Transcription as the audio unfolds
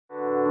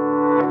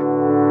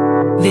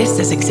This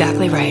is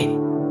exactly right.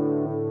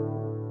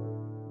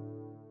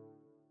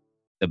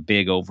 The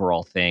big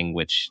overall thing,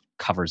 which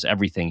covers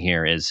everything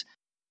here, is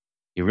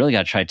you really got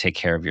to try to take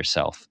care of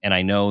yourself. And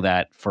I know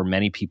that for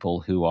many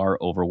people who are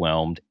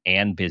overwhelmed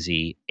and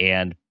busy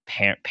and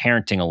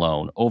parenting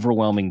alone,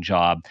 overwhelming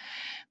job,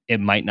 it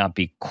might not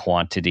be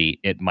quantity,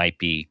 it might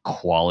be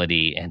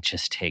quality, and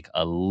just take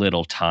a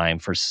little time.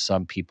 For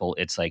some people,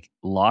 it's like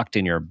locked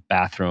in your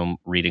bathroom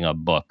reading a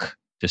book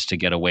just to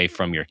get away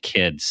from your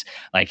kids.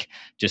 Like,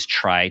 just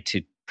try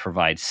to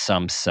provide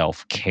some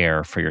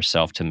self-care for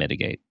yourself to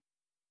mitigate.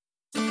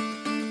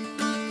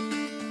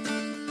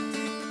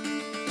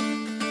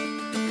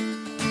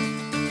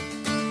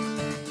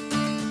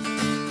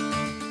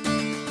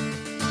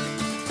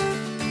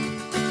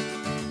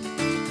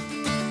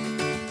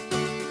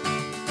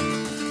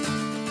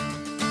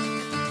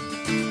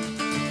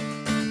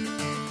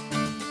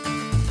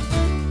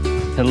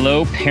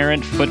 Hello,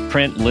 Parent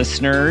Footprint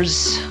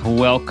listeners.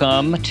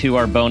 Welcome to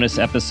our bonus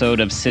episode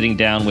of Sitting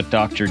Down with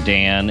Dr.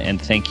 Dan,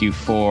 and thank you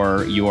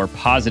for your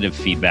positive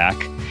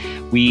feedback.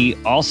 We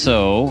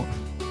also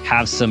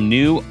have some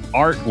new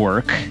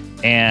artwork,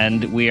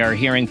 and we are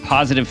hearing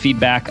positive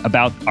feedback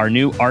about our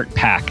new art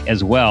pack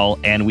as well,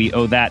 and we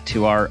owe that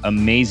to our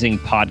amazing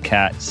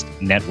podcast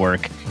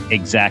network,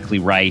 Exactly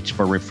Right,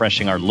 for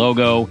refreshing our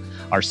logo,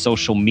 our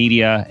social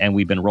media, and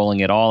we've been rolling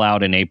it all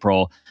out in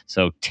April.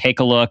 So take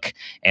a look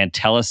and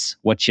tell us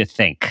what you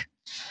think.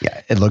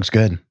 Yeah, it looks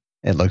good.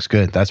 It looks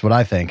good. That's what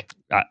I think.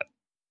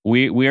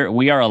 We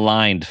are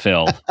aligned,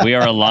 Phil. We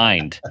are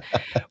aligned.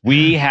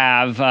 We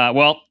have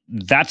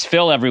that's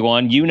Phil,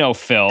 everyone. You know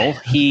Phil.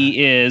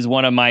 He is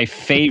one of my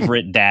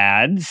favorite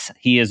dads.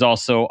 He is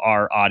also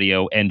our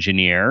audio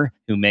engineer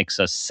who makes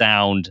us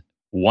sound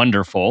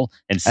wonderful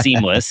and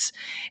seamless.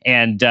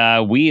 And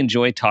we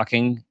enjoy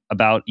talking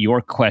about your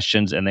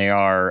questions, and they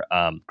are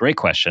great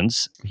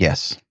questions.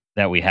 Yes.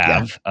 That we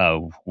have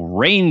a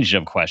range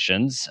of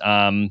questions,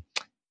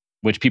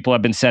 which people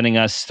have been sending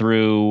us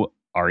through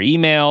our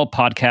email,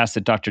 podcast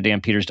at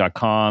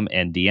drdanpeters.com,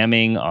 and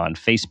DMing on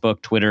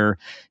Facebook, Twitter,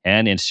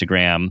 and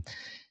Instagram.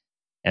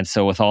 And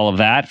so with all of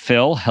that,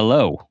 Phil,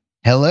 hello.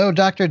 Hello,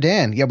 Dr.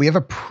 Dan. Yeah, we have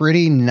a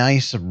pretty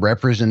nice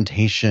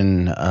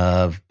representation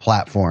of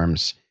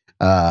platforms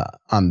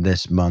on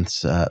this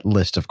month's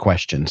list of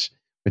questions,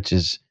 which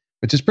is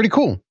pretty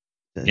cool.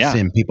 Yeah.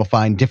 And people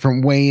find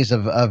different ways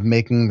of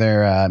making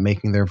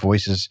their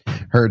voices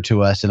heard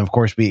to us. And of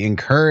course, we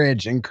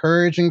encourage,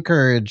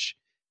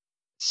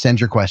 send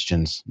your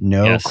questions.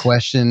 No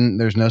question.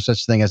 There's no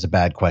such thing as a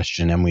bad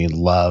question. And we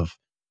love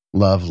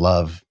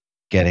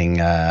getting,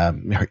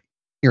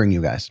 hearing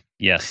you guys.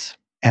 Yes.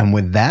 And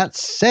with that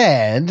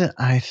said,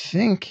 I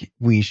think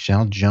we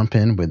shall jump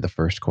in with the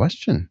first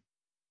question.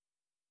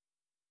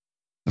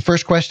 The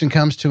first question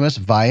comes to us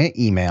via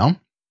email.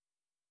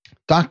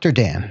 Dr.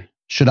 Dan,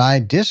 should I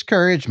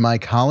discourage my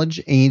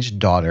college-aged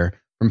daughter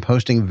from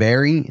posting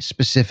very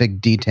specific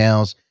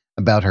details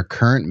about her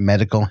current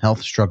medical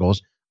health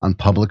struggles on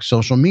public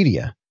social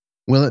media?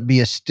 Will it be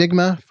a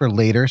stigma for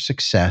later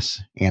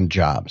success and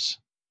jobs?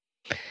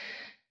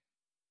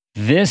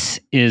 This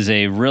is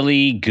a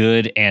really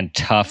good and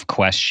tough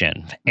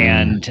question.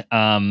 And,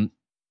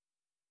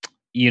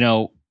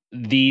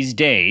 these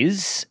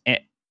days,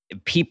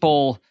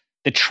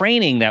 the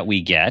training that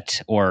we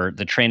get, or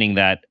the training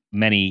that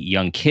many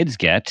young kids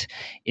get,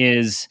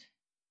 is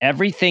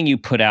everything you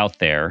put out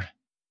there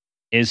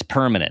is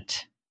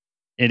permanent.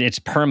 It's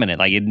permanent.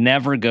 Like, it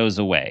never goes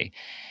away.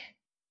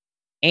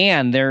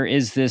 And there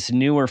is this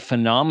newer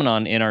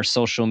phenomenon in our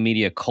social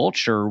media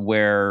culture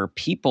where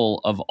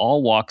people of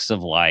all walks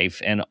of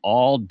life and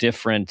all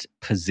different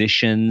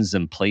positions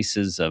and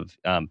places of,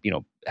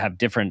 have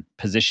different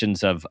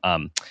positions of,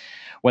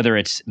 whether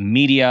it's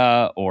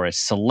media or it's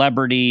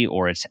celebrity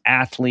or it's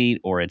athlete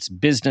or it's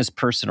business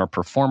person or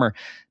performer,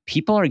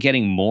 people are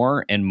getting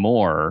more and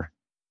more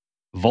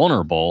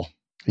vulnerable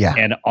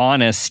and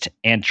honest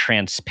and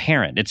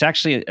transparent. It's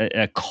actually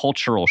a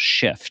cultural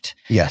shift.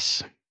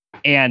 Yes.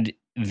 And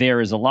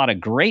there is a lot of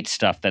great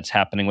stuff that's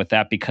happening with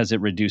that because it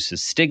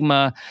reduces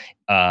stigma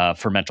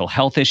for mental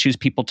health issues,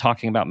 people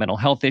talking about mental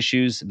health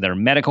issues, their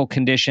medical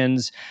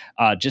conditions,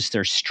 just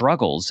their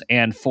struggles.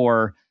 And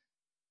for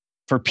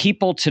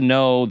people to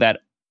know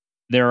that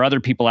there are other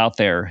people out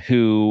there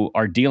who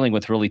are dealing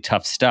with really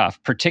tough stuff,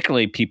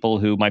 particularly people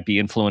who might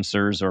be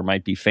influencers or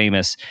might be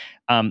famous,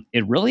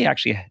 it really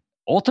actually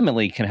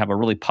ultimately can have a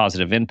really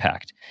positive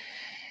impact.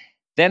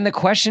 Then the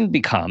question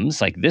becomes,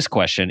 like this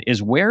question,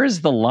 is where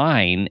is the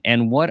line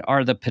and what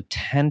are the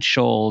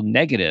potential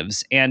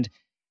negatives? And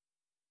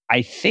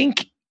I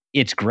think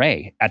it's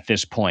gray at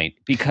this point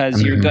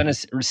because you're going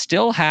to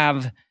still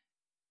have,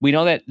 we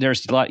know that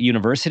there's a lot of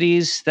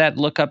universities that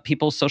look up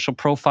people's social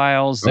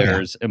profiles.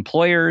 There's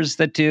employers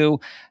that do.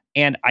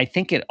 And I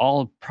think it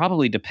all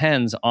probably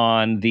depends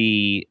on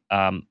the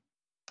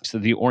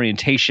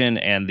orientation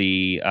and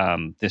the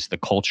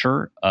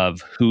culture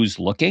of who's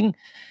looking.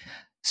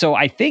 So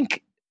I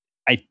think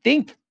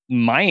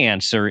my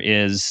answer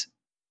is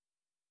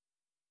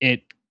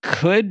it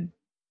could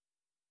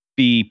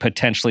be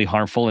potentially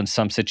harmful in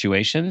some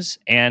situations,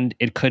 and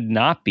it could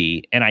not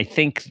be. And I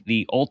think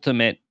the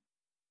ultimate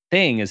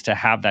thing is to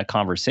have that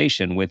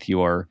conversation with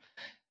your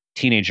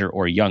teenager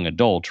or young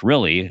adult,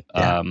 really,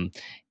 Yeah.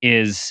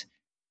 is,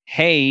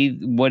 hey,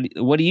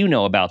 what do you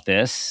know about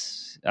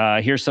this?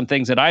 Here's some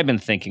things that I've been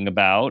thinking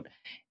about.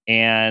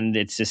 And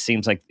it just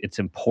seems like it's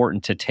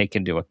important to take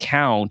into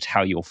account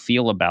how you'll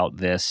feel about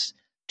this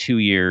 2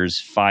 years,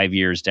 5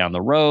 years down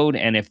the road.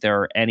 And if there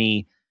are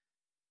any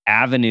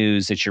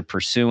avenues that you're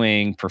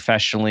pursuing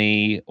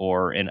professionally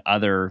or in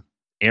other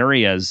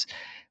areas,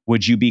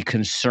 would you be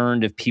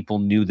concerned if people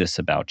knew this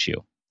about you?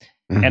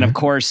 And of Hmm.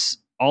 course,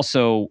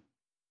 also,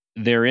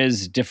 there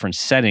is different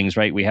settings,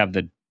 right? We have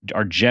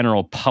our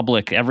general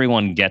public,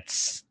 everyone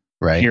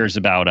Right. hears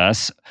about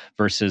us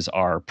versus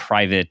our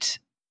private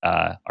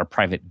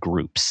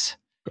groups.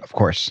 Of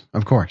course.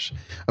 Of course.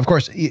 Of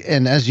course.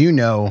 And as you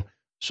know,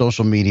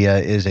 social media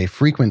is a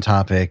frequent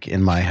topic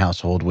in my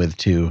household with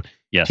two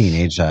Yes.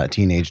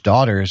 teenage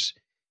daughters,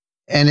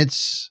 and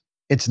it's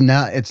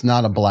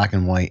not a black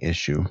and white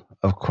issue.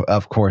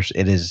 Of course,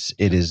 it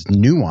is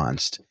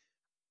nuanced.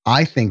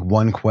 I think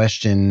one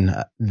question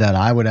that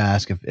I would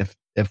ask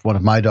if one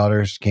of my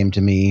daughters came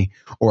to me,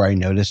 or I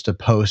noticed a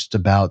post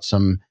about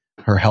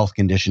her health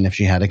condition, if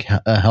she had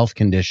a health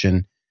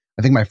condition,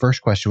 I think my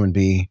first question would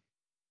be,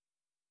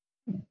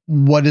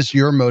 what is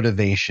your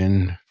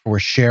motivation for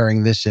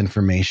sharing this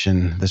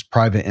information, this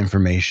private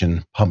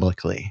information,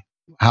 publicly?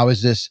 How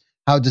does this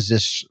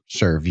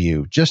serve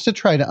you? Just to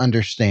try to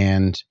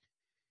understand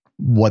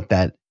what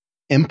that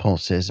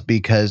impulse is.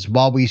 Because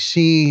while we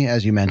see,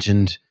 as you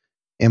mentioned,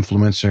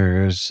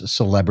 influencers,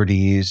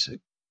 celebrities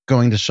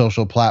going to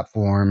social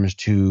platforms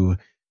to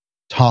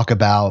talk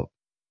about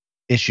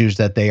issues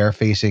that they are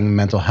facing,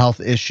 mental health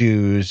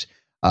issues,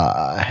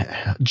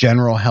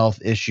 general health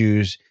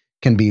issues,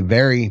 can be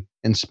very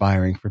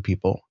inspiring for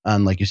people.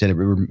 And like you said, it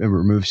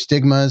removes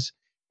stigmas,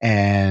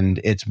 and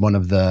it's one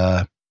of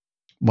the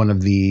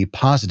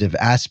positive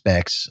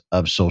aspects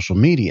of social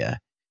media.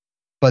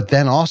 But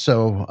then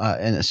also,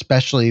 and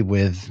especially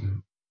with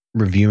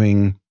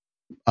reviewing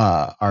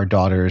our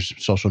daughter's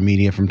social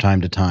media from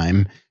time to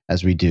time,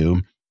 as we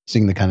do,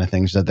 seeing the kind of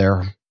things that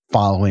they're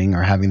following,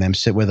 or having them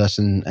sit with us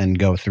and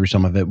go through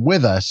some of it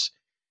with us,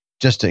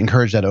 just to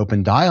encourage that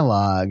open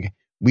dialogue.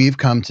 We've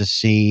come to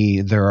see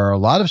there are a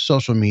lot of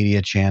social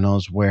media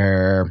channels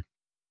where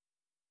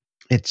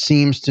it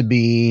seems to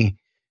be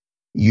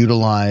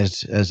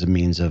utilized as a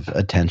means of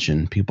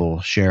attention,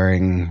 people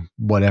sharing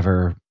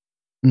whatever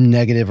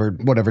negative or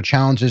whatever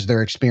challenges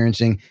they're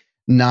experiencing,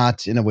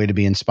 not in a way to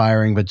be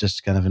inspiring, but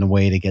just kind of in a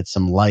way to get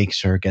some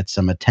likes or get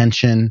some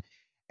attention.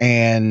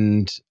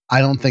 And I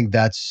don't think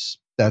that's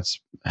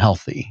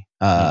healthy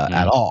at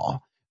Hmm.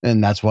 all.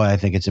 And that's why I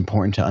think it's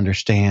important to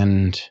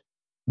understand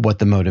what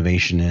the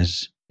motivation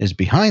is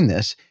behind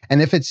this.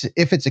 And if it's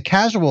a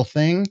casual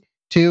thing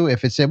too,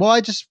 if it's well, I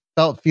just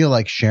feel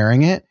like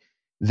sharing it,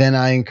 then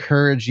I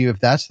encourage you, if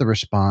that's the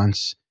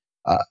response,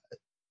 uh,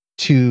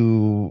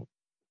 to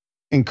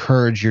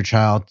encourage your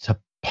child to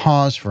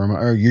pause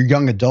or your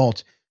young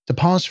adult to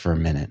pause for a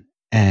minute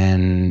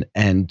and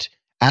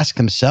ask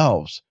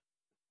themselves,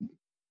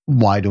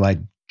 why do I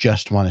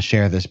just want to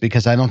share this?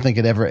 Because I don't think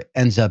it ever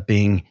ends up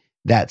being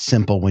that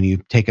simple when you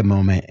take a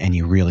moment and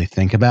you really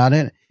think about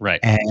it.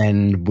 Right.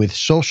 And with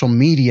social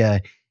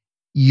media,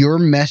 your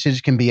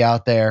message can be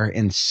out there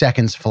in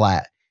seconds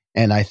flat.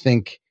 And I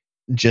think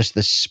just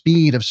the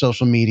speed of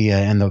social media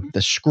and the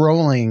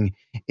scrolling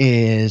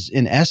is,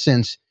 in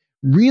essence,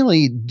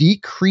 really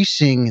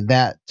decreasing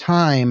that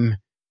time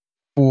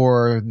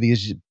for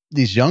these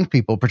young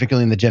people,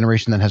 particularly in the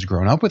generation that has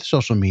grown up with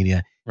social media.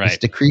 It's Right.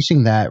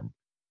 decreasing that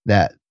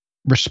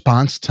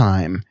response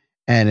time,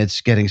 and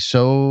it's getting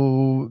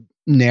so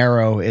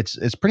narrow.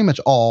 It's pretty much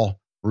all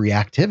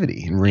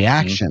reactivity and Hmm.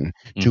 reaction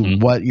to Hmm.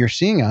 what you're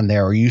seeing on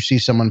there. Or you see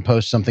someone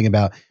post something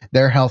about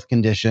their health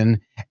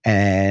condition,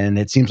 and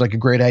it seems like a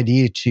great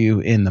idea to you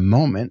in the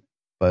moment,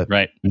 but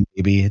Right.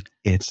 maybe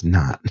it's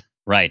not.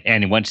 Right.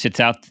 And once it's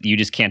out, you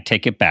just can't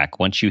take it back.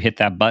 Once you hit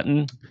that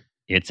button,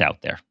 it's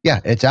out there. Yeah,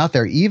 it's out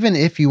there. Even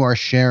if you are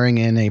sharing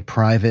in a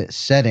private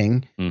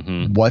setting,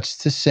 Hmm. what's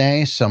to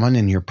say someone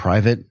in your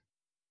private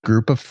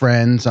group of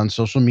friends on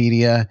social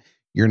media,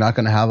 you're not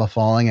going to have a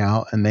falling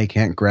out, and they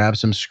can't grab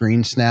some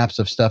screen snaps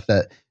of stuff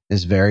that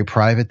is very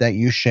private that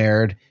you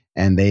shared,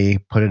 and they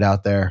put it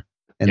out there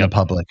in the Yep.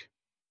 public.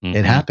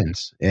 It Hmm.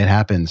 happens. It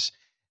happens.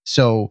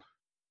 So,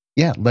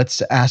 yeah,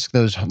 let's ask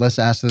those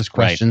Right.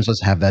 questions.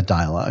 Let's have that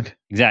dialogue.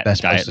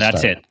 Best place to That's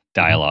start. it. Mhm,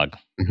 Dialogue.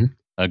 mhm.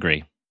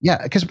 Agree.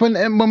 Yeah, because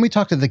when we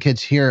talk to the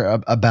kids here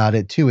about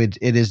it too, it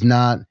is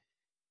not.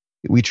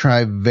 We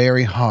try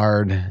very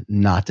hard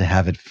not to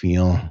have it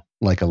feel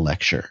like a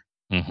lecture.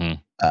 Hmm.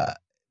 Uh,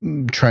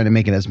 Trying to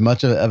make it as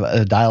much of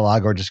a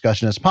dialogue or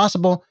discussion as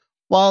possible,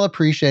 while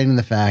appreciating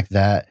the fact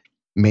that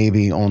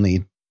maybe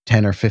only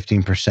 10 or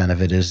 15% of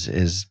it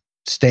is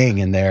staying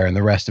in there, and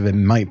the rest of it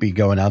might be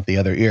going out the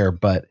other ear.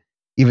 But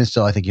even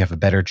still, I think you have a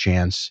better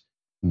chance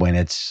when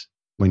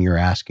you're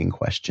asking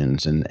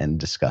questions and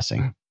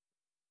discussing.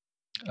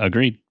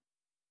 Agreed.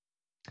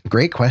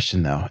 Great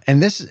question, though.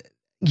 And this,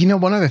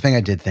 one other thing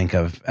I did think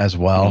of as Mhm.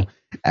 well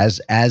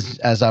as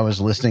I was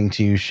listening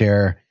to you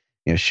share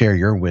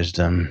your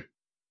wisdom.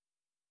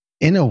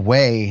 In a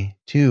way,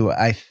 too,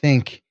 I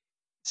think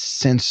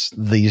since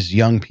these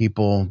young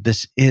people,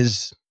 this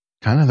is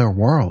kind of their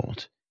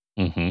world,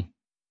 Mhm.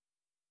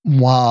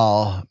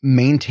 while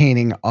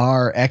maintaining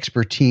our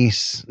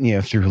expertise,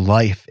 through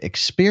life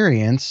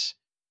experience,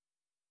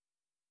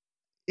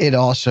 it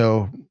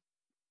also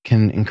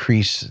can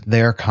increase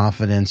their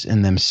confidence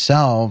in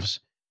themselves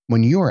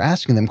when you are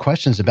asking them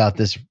questions about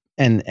this,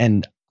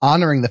 and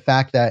honoring the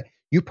fact that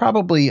you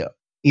probably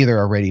either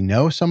already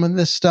know some of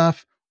this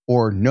stuff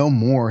or know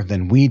more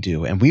than we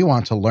do, and we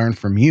want to learn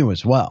from you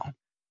as well.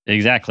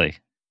 Exactly.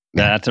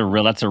 Yeah. That's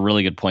a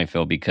really good point,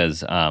 Phil,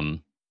 because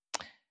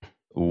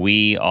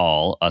we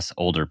all, us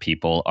older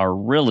people, are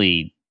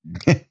really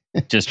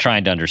just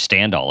trying to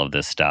understand all of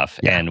this stuff,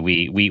 Yeah. and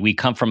we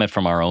come from it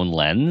from our own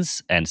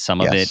lens, and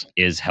some of it Yes.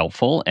 is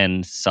helpful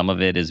and some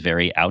of it is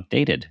very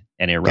outdated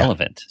and Yeah.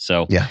 irrelevant.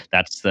 So Yeah.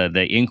 that's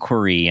the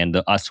inquiry, and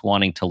us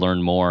wanting to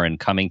learn more and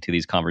coming to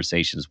these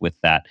conversations with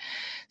that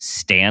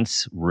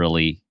stance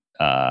really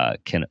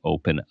can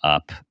open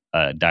up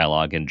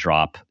dialogue and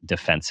drop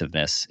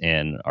defensiveness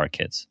in our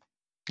kids.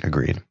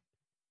 Agreed.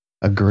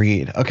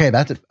 Agreed. Okay,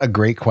 that's a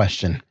great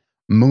question.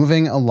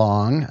 Moving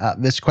along,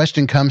 this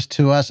question comes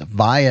to us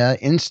via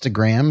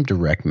Instagram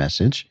direct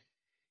message.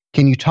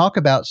 Can you talk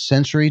about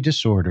sensory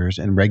disorders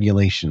and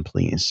regulation,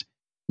 please?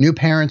 New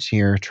parents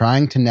here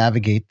trying to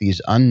navigate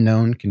these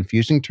unknown,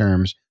 confusing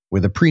terms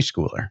with a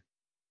preschooler.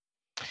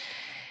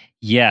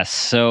 Yes.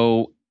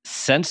 So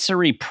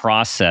sensory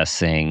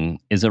processing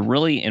is a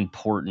really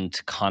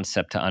important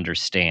concept to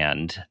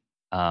understand.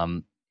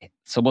 Um,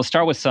 so we'll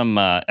start with some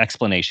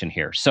explanation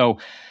here. So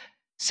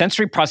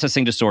sensory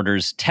processing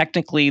disorders,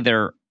 technically,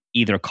 they're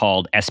either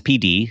called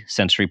SPD,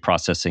 sensory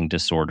processing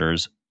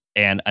disorders,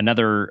 and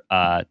another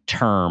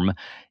term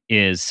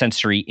is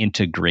sensory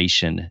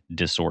integration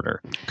disorder.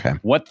 Okay.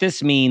 What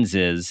this means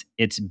is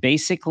it's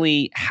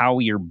basically how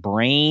our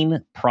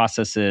brains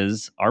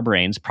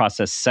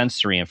process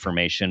sensory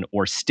information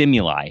or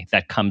stimuli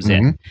that comes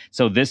in. Hmm.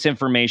 So this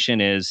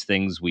information is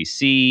things we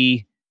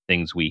see,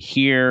 things we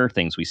hear,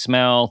 things we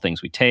smell,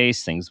 things we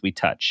taste, things we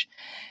touch.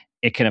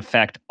 It can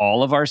affect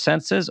all of our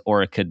senses,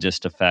 or it could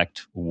just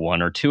affect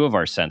one or two of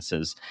our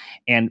senses.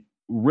 And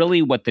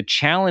really, what the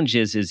challenge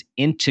is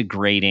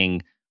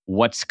integrating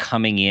what's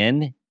coming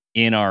in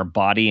our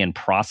body and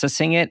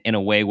processing it in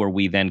a way where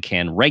we then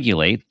can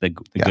regulate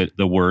Yeah.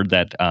 the word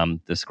that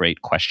this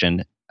great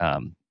question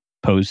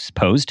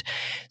posed.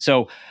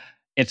 So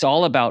it's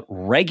all about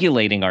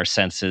regulating our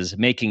senses,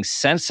 making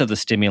sense of the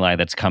stimuli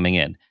that's coming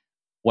in.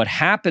 What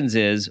happens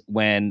is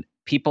when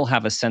people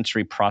have a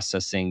sensory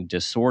processing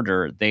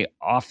disorder, they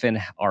often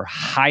are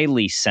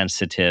highly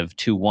sensitive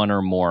to one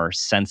or more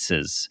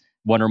senses,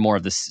 one or more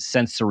of the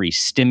sensory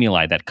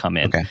stimuli that come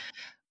in. Okay.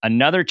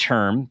 Another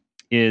term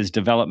is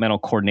developmental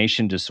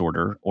coordination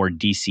disorder, or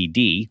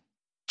DCD,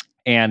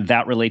 and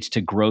that relates to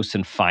gross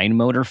and fine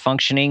motor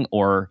functioning,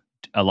 or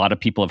a lot of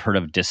people have heard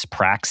of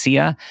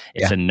dyspraxia.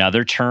 It's Yeah.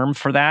 another term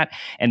for that.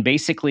 And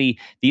basically,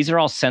 these are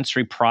all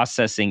sensory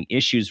processing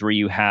issues where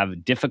you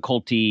have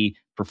difficulty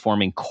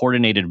performing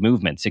coordinated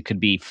movements. It could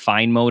be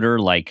fine motor,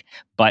 like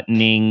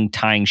buttoning,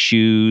 tying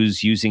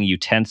shoes, using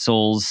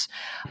utensils,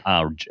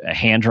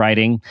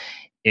 handwriting.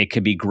 It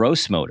could be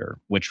gross motor,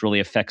 which really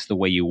affects the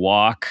way you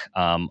walk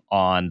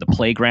on the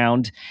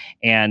playground.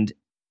 And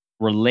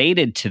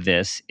related to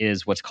this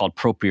is what's called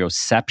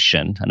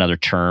proprioception, another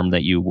term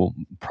that you will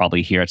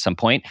probably hear at some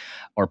point,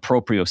 or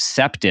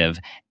proprioceptive.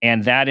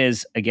 And that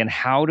is, again,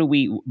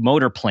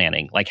 motor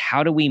planning, like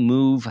how do we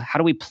move, how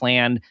do we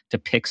plan to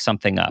pick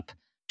something up,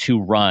 to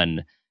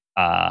run,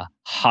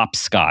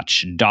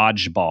 hopscotch,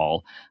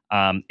 dodgeball.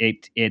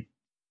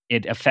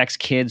 It affects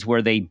kids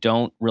where they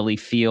don't really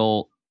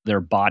feel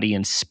their body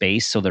in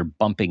space, so they're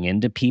bumping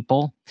into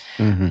people.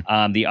 Hmm.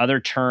 The other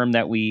term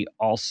that we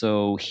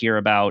also hear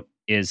about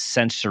is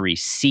sensory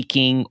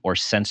seeking or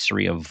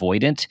sensory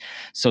avoidant.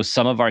 So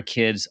some of our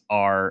kids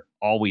are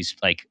always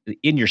like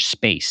in your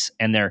space,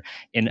 and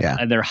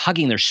Yeah. they're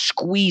hugging, they're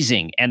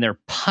squeezing, and they're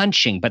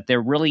punching, but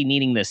they're really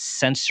needing this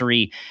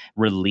sensory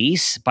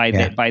release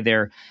Yeah. by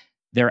their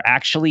they're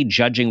actually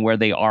judging where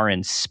they are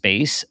in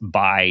space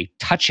by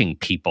touching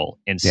people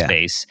in Yeah.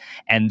 space.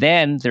 And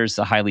then there's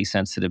the highly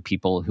sensitive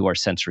people who are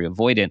sensory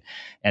avoidant,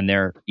 and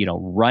they're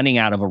running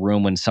out of a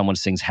room when someone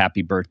sings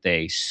happy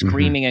birthday, Hmm.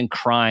 screaming and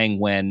crying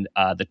when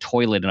the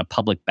toilet in a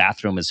public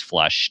bathroom is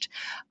flushed,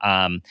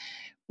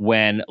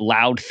 when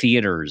loud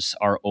theaters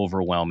are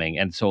overwhelming.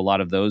 And so a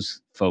lot of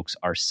those folks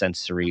are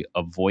sensory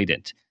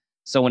avoidant.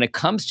 So when it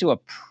comes to a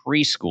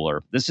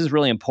preschooler, this is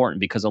really important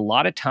because a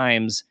lot of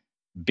times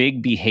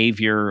big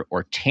behavior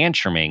or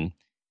tantruming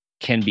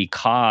can be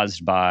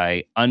caused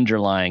by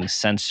underlying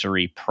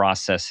sensory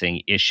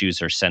processing issues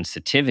or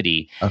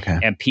sensitivity. Okay.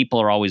 And people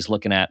are always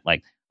looking at,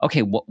 like, okay,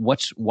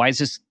 why is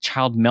this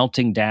child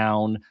melting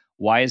down?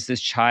 Why is this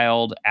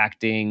child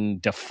acting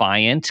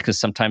defiant? Because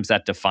sometimes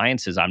that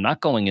defiance is, I'm not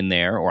going in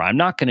there, or I'm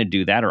not going to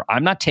do that, or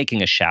I'm not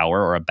taking a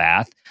shower or a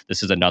bath.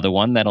 This is another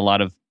one that a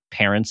lot of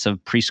parents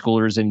of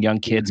preschoolers and young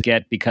kids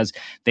get because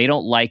they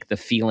don't like the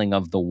feeling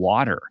of the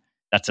water.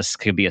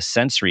 Could be a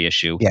sensory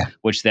issue, Yeah.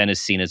 which then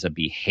is seen as a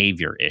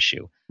behavior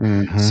issue.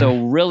 Mm-hmm.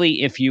 So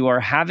really, if you are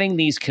having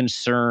these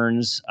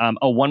concerns,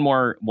 one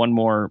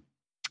more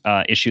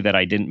issue that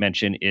I didn't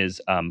mention is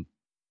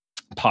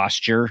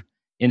posture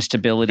Okay.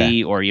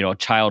 instability, or a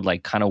child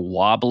like kind of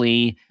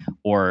wobbly,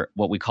 or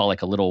what we call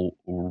like a little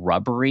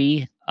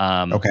rubbery,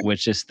 Okay.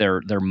 which is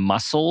their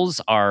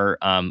muscles are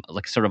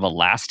like sort of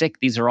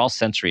elastic. These are all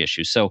sensory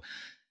issues. So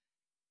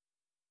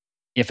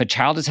if a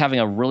child is having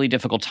a really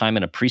difficult time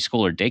in a preschool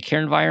or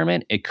daycare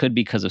environment, it could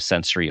be because of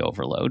sensory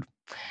overload.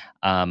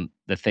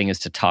 The thing is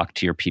to talk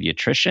to your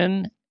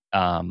pediatrician,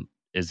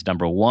 is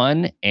number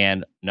one,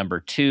 and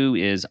number two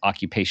is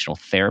occupational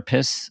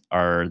therapists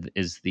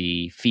is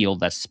the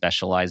field that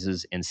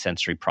specializes in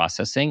sensory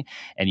processing,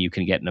 and you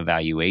can get an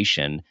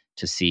evaluation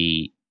to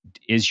see,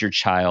 is your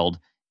child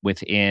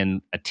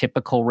within a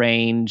typical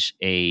range,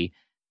 a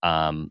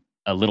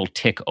little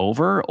tick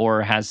over,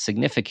 or has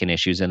significant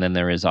issues. And then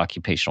there is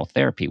occupational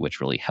therapy, which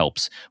really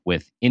helps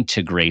with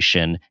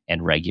integration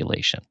and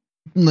regulation.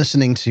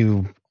 Listening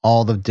to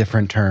all the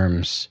different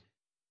terms,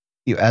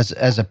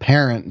 as a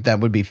parent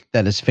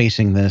that is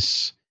facing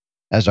this,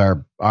 as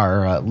our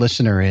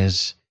listener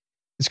is,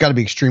 it's got to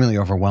be extremely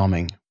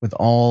overwhelming with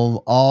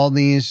all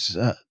these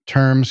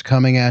terms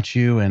coming at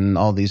you and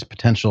all these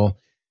potential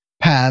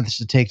paths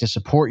to take to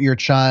support your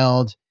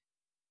child.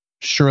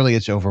 Surely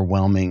it's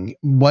overwhelming.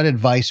 What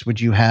advice would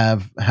you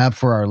have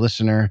for our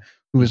listener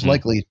who is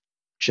likely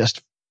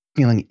just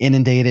feeling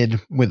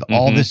inundated with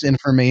all this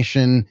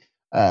information?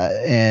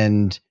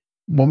 And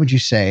what would you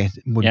say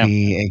would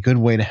be a good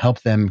way to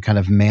help them kind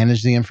of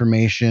manage the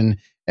information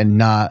and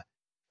not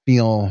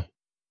feel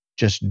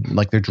just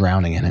like they're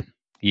drowning in it?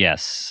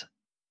 Yes.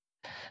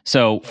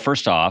 So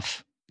first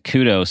off,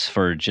 kudos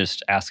for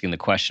just asking the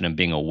question and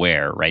being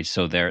aware, right?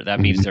 So that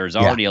means there's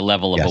Yeah. already a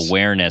level of Yes.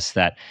 awareness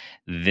that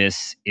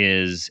this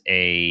is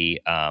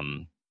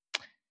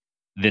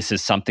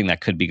something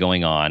that could be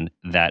going on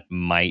that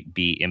might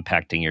be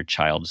impacting your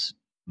child's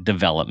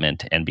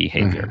development and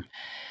behavior. Mhm.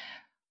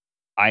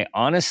 I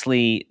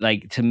honestly,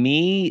 like, to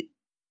me,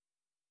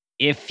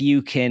 if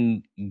you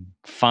can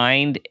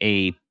find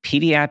a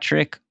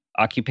pediatric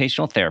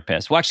occupational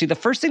therapist, well, actually, the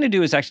first thing to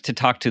do is actually to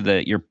talk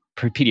to your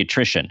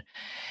pediatrician,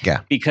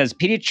 Yeah. because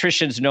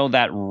pediatricians know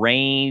that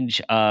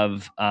range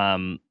of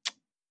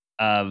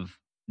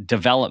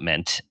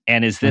development.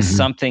 And is this Mhm.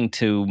 something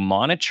to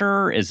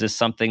monitor? Is this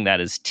something that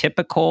is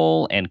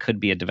typical and could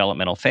be a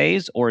developmental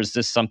phase, or is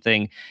this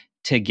something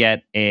to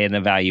get an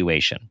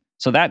evaluation?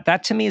 So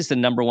that to me is the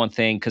number one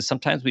thing, because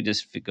sometimes we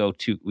just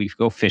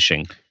go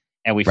fishing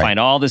and we Right. find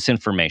all this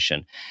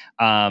information.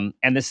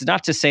 And this is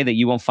not to say that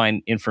you won't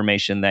find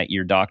information that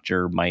your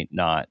doctor might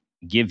not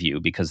give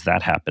you, because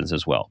that happens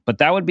as well. But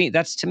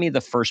that's to me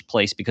the first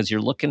place, because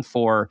you're looking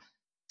for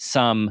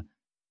some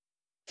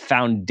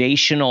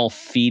foundational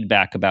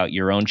feedback about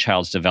your own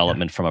child's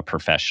development from a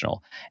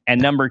professional.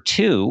 And number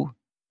two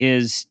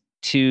is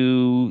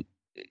to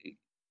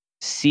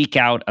seek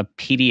out a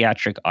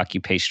pediatric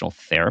occupational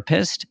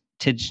therapist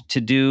to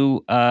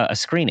do a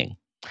screening.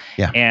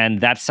 Yeah. And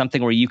that's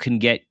something where you can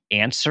get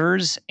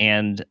answers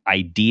and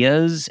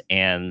ideas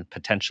and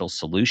potential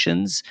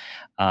solutions.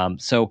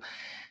 So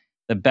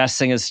the best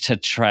thing is to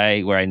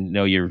try, where I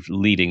know you're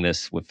leading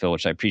this with Phil,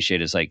 which I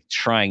appreciate, is like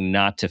trying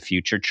not to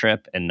future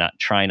trip and not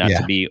to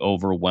Yeah. be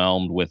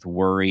overwhelmed with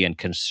worry and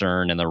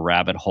concern and the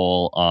rabbit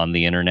hole on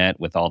the internet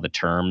with all the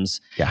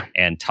terms. Yeah.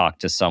 And talk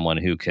to someone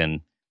who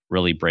can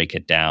really break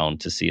it down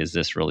to see, is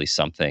this really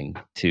something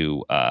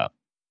to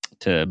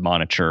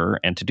monitor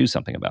and to do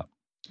something about.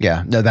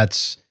 Yeah. No,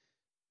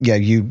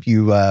 you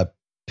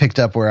picked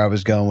up where I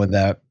was going with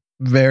that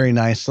very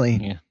nicely.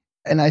 Yeah.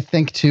 And I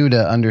think too,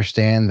 to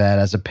understand that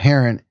as a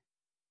parent,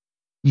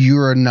 you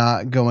are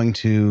not going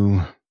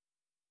to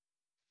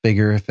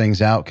figure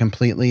things out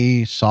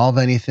completely, solve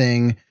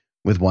anything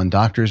with one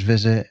doctor's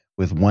visit,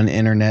 with one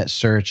internet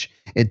search.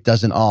 It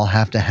doesn't all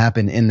have to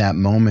happen in that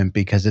moment,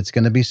 because it's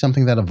going to be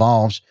something that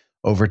evolves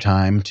over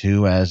time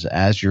too,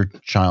 as your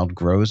child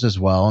grows as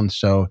well. And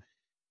so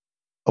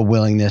a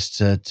willingness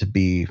to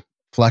be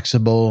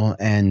flexible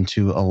and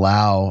to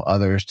allow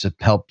others to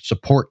help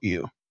support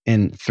you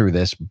in through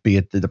this, be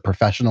it the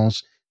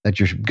professionals that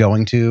you're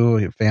going to,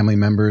 your family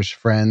members,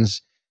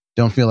 friends.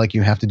 Don't feel like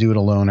you have to do it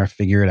alone or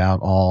figure it out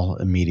all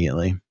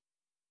immediately.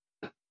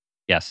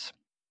 Yes.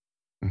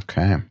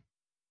 Okay.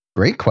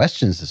 Great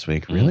questions this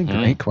week. Really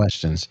great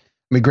questions.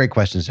 I mean, great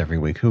questions every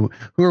week. Who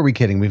are we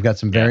kidding? We've got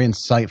some very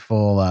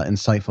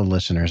insightful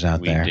listeners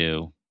out there. We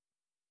do.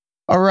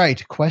 All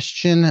right.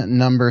 Question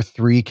number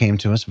 3 came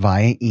to us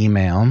via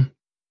email.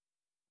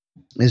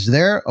 Is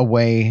there a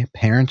way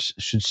parents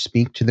should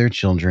speak to their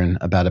children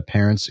about a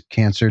parent's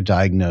cancer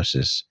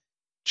diagnosis?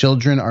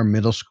 Children are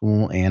middle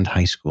school and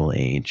high school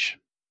age.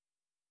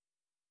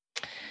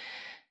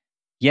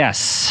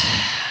 Yes.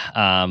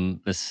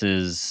 This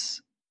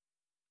is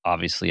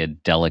obviously a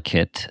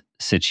delicate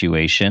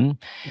situation.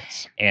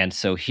 Yes. And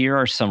so here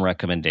are some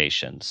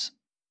recommendations.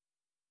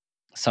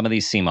 Some of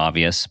these seem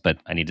obvious, but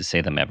I need to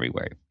say them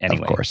everywhere. Of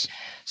Anyway, course.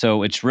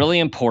 so it's really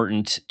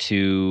important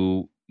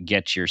to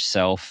get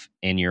yourself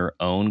in your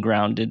own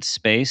grounded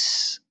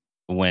space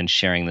when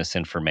sharing this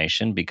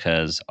information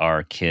because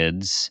our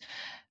kids,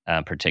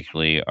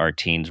 particularly our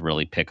teens,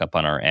 really pick up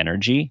on our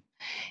energy.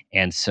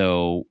 And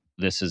so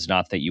this is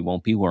not that you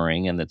won't be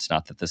worrying, and it's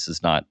not that this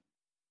is not,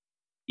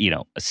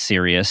 a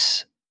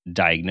serious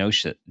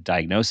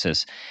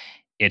diagnosis.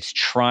 It's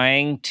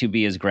trying to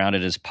be as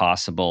grounded as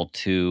possible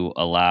to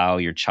allow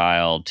your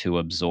child to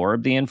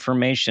absorb the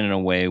information in a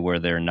way where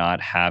they're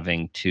not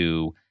having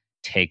to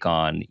take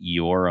on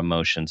your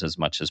emotions as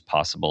much as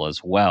possible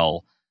as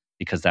well,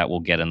 because that will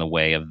get in the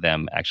way of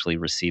them actually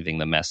receiving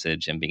the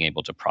message and being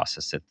able to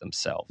process it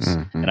themselves.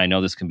 Mhm. And I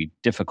know this can be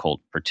difficult,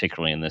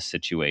 particularly in this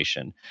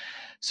situation.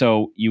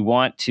 So you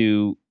want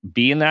to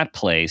be in that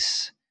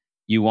place.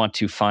 You want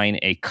to find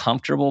a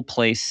comfortable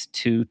place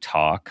to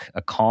talk,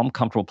 a calm,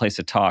 comfortable place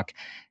to talk,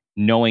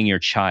 knowing your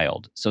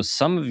child. So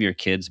some of your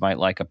kids might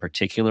like a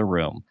particular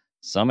room.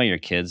 Some of your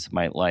kids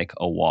might like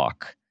a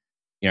walk.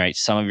 Right?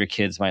 Some of your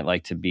kids might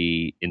like to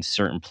be in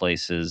certain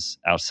places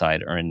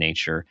outside or in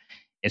nature.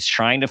 It's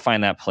trying to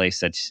find that place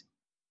that's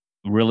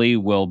really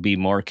will be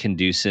more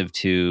conducive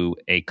to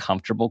a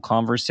comfortable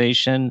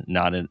conversation,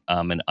 not an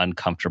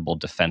uncomfortable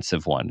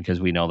defensive one. Because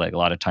we know that a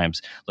lot of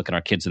times looking our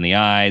kids in the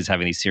eyes,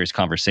 having these serious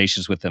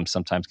conversations with them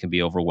sometimes can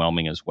be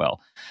overwhelming as well.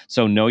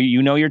 So know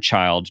your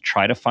child,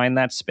 try to find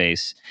that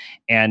space,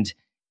 and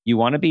you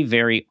want to be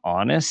very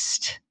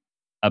honest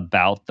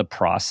about the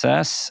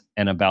process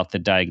and about the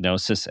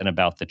diagnosis and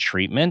about the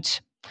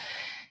treatment.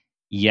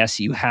 Yes,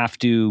 you have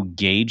to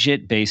gauge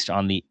it based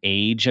on the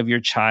age of your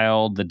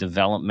child, the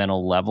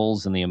developmental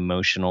levels, and the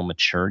emotional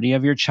maturity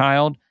of your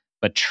child.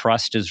 But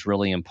trust is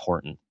really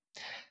important.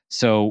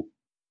 So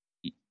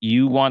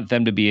you want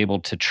them to be able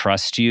to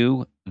trust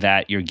you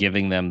that you're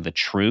giving them the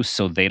truth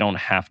so they don't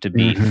have to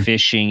be Mhm.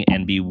 fishing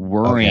and be Oh, yeah.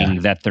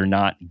 worrying that they're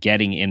not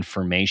getting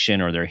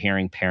information or they're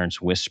hearing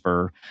parents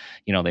whisper.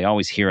 They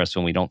always hear us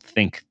when we don't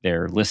think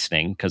they're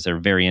listening because they're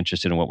very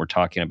interested in what we're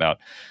talking about.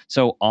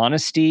 So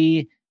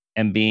honesty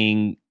and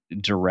being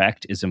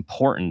direct is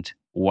important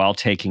while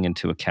taking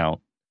into account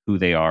who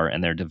they are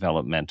and their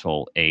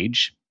developmental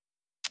age.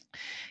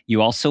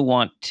 You also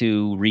want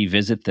to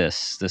revisit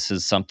this. This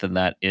is something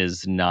that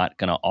is not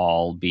going to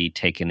all be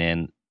taken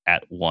in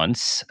at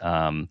once,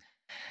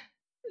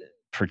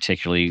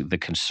 particularly the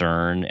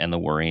concern and the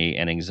worry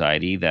and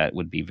anxiety that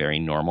would be very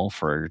normal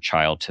for a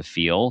child to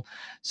feel.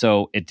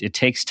 So it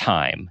takes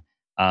time.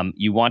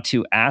 You want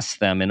to ask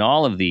them in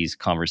all of these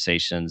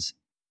conversations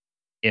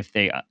if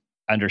they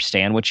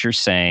understand what you're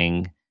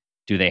saying.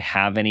 Do they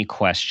have any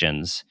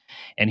questions?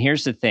 And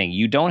here's the thing,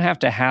 you don't have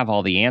to have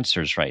all the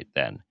answers right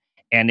then.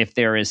 And if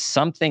there is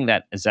something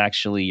that is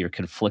actually you're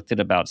conflicted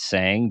about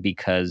saying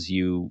because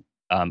you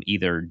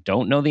either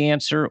don't know the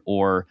answer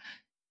or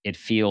it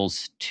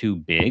feels too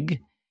big,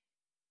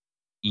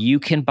 you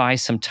can buy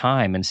some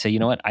time and say, you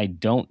know what, I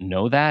don't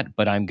know that,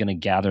 but I'm going to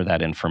gather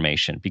that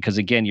information. Because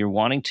again, you're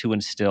wanting to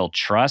instill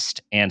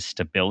trust and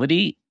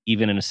stability,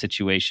 even in a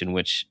situation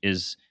which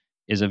is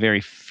a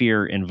very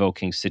fear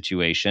invoking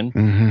situation.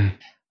 Mhm.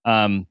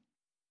 Um,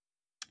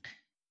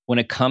 when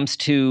it comes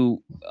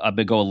to,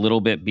 go a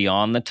little bit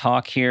beyond the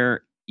talk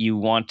here, you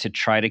want to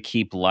try to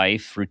keep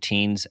life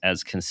routines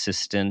as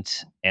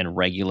consistent and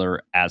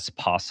regular as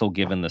possible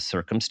given the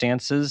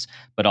circumstances,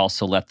 but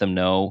also let them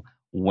know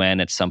when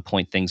at some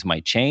point things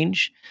might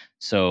change.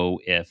 So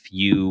if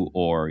you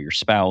or your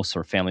spouse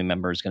or family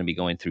member is going to be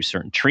going through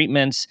certain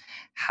treatments,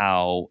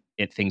 how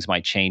things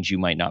might change, you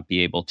might not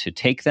be able to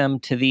take them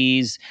to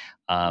these.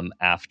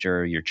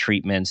 After your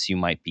treatments, you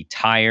might be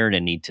tired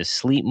and need to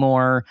sleep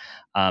more.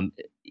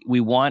 We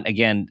want,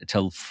 again,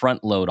 to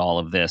front load all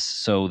of this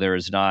so there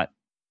is not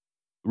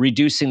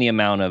reducing the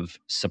amount of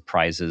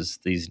surprises,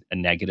 these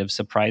negative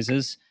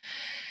surprises.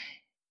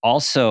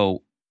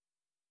 Also,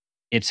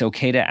 it's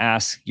okay to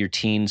ask your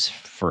teens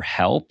for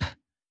help,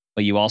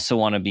 but you also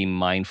want to be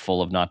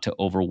mindful of not to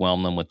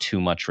overwhelm them with too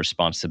much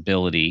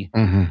responsibility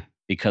Mhm.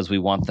 because we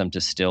want them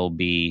to still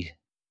be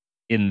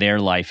in their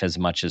life as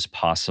much as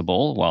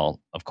possible,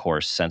 while of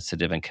course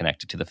sensitive and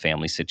connected to the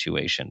family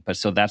situation. But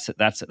so that's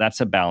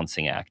a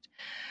balancing act.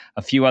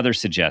 A few other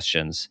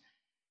suggestions.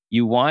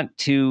 You want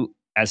to,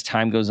 as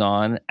time goes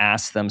on,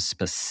 ask them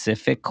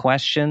specific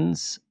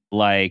questions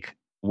like,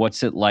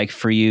 what's it like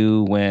for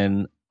you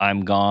when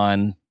I'm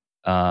gone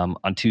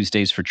on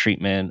Tuesdays for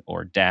treatment,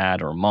 or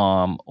dad or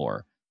mom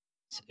or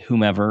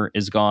whomever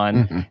is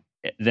gone?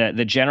 Mhm.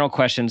 The general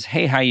questions,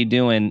 hey, how you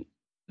doing?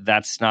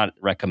 That's not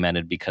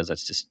recommended because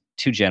that's just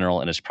too general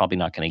and it's probably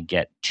not going to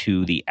get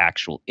to the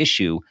actual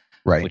issue,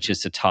 Right. which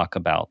is to talk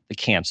about the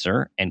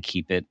cancer and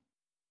keep it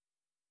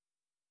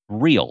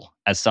real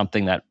as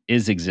something that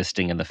is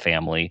existing in the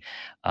family,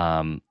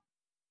 um,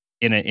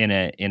 in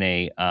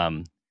a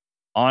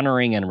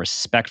honoring and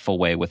respectful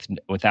way,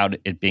 without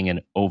it being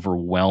an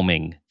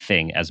overwhelming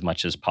thing as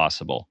much as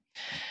possible.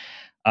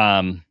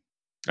 I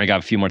got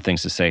a few more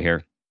things to say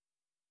here.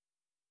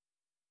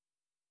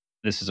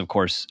 This is, of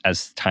course,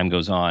 as time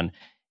goes on,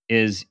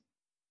 is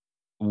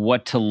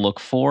what to look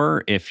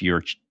for if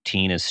your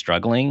teen is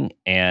struggling.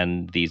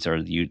 And these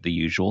are the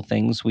usual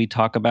things we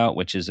talk about,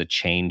 which is a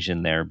change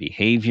in their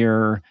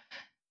behavior,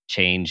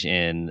 change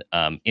in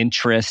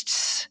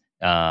interests,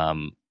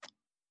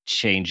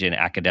 change in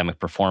academic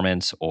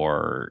performance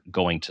or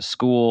going to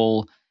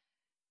school,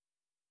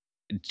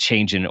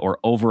 change in or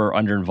over or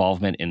under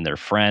involvement in their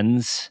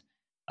friends,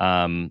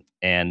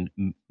 and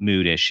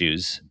mood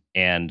issues.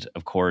 And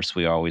of course,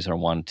 we always are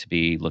one to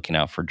be looking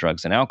out for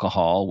drugs and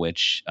alcohol,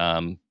 which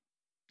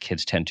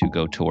kids tend to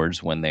go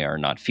towards when they are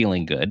not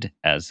feeling good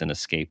as an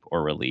escape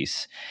or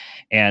release.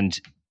 And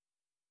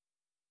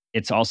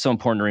it's also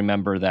important to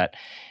remember that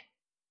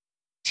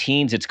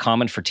it's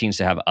common for teens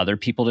to have other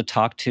people to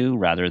talk to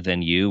rather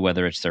than you,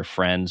 whether it's their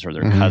friends or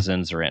their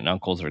cousins or aunt and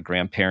uncles or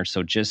grandparents.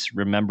 So just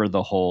remember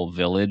the whole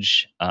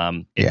village.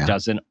 It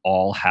doesn't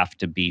all have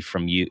to be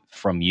from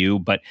you,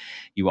 but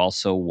you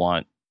also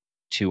want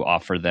to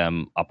offer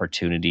them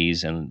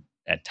opportunities and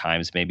at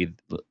times maybe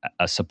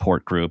a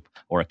support group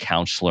or a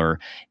counselor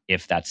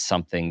if that's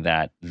something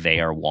that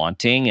they are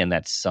wanting and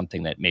that's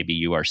something that maybe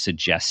you are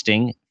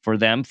suggesting for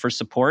them for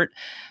support.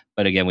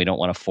 But again, we don't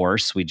want to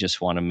force. We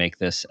just want to make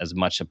this as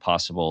much as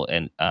possible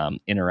an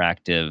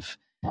interactive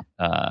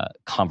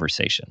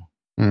conversation.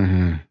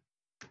 Mm-hmm.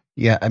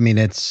 Yeah, I mean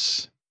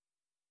it's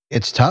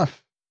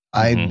tough.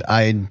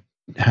 I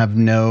have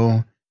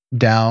no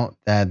doubt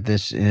that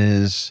this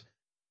is,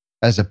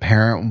 as a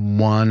parent,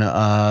 one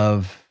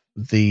of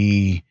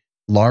the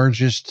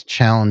largest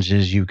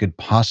challenges you could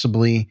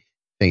possibly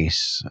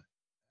face,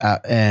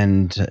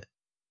 and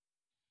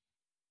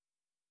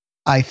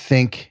I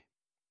think,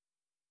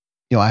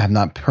 I have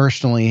not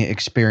personally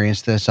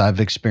experienced this. I've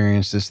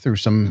experienced this through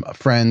some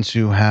friends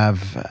who have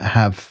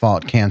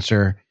fought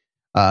cancer,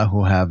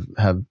 who have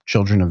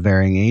children of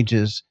varying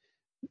ages.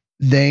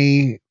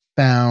 They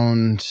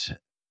found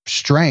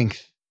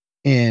strength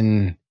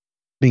in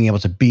being able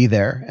to be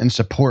there and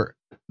support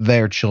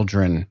their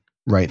children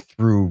right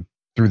through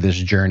this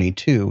journey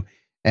too,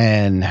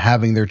 and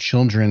having their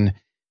children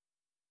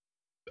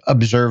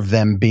observe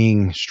them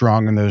being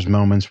strong in those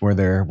moments where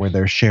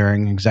they're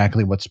sharing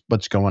exactly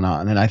what's going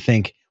on. And I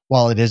think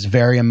while it is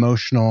very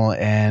emotional,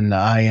 and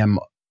I am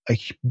a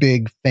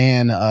big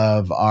fan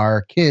of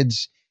our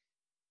kids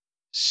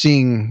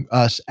seeing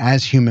us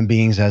as human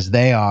beings as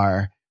they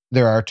are,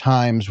 there are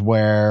times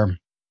where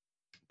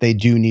they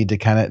do need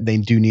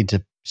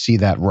to see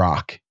that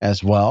rock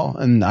as well.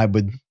 And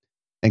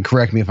and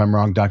correct me if I'm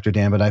wrong, Dr.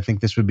 Dan, but I think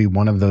this would be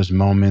one of those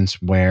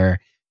moments where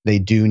they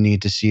do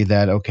need to see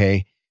that,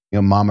 okay,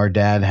 mom or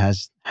dad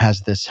has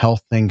this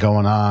health thing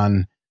going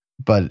on,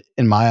 but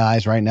in my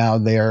eyes right now,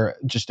 they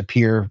just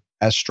appear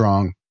as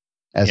strong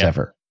as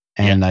ever.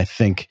 And I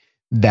think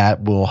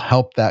that will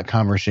help that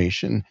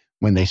conversation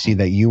when they see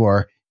that you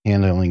are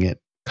handling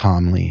it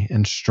calmly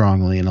and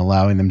strongly and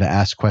allowing them to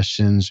ask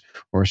questions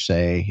or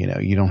say,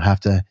 you don't have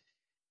to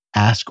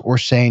ask or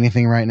say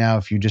anything right now.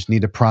 If you just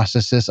need to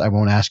process this, I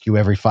won't ask you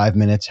every 5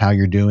 minutes how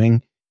you're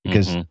doing,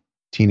 because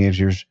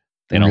teenagers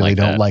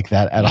don't like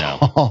that at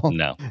all.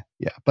 No.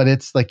 Yeah, but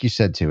it's like you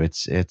said too. It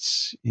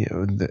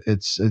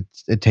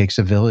takes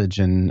a village,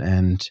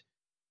 and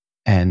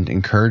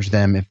encourage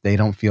them if they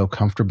don't feel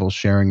comfortable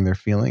sharing their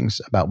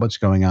feelings about what's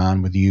going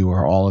on with you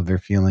or all of their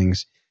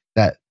feelings.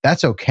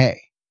 That's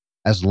okay,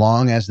 as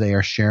long as they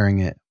are sharing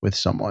it with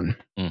someone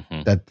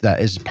that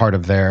is part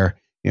of their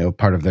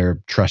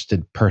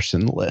trusted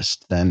person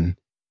list. Then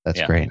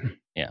that's great.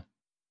 Yeah,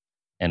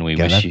 and we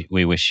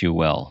wish you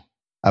well.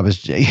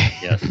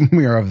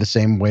 We are of the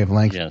same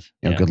wavelength. Yes.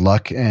 Good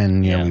luck,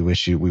 and we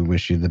wish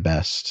you the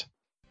best.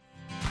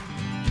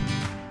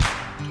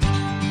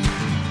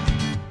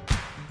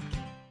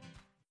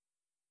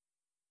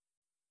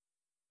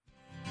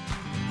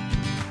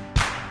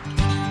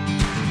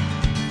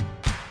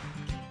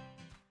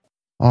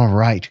 All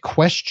right.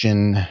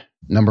 Question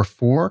number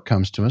 4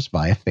 comes to us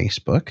via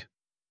Facebook.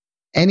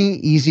 Any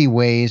easy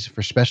ways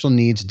for special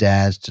needs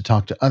dads to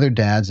talk to other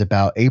dads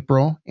about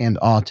April and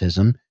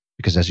autism?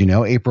 Because as you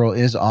know, April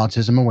is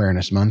Autism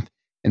Awareness Month.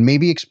 And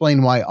maybe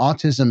explain why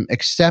autism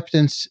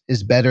acceptance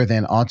is better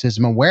than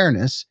autism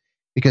awareness,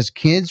 because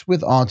kids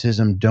with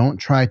autism don't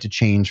try to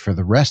change for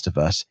the rest of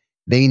us.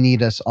 They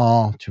need us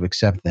all to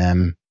accept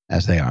them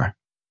as they are.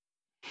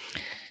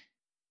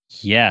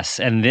 Yes,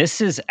 and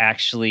this is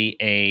actually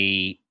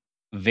a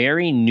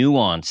very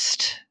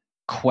nuanced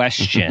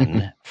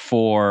question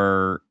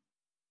for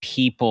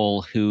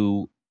people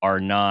who are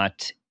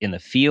not in the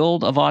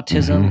field of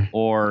autism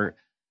or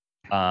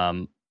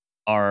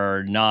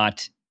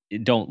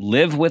don't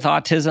live with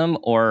autism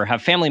or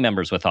have family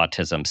members with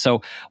autism.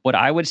 So what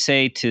I would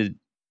say to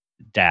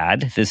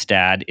this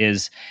dad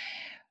is,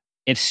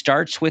 it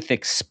starts with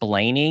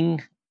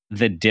explaining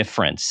the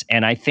difference.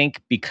 And I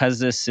think because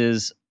this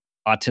is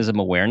Autism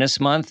Awareness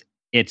Month,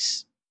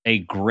 it's a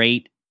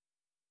great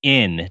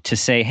to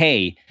say,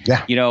 hey,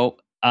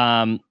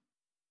 I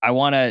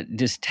want to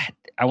just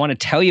to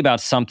tell you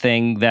about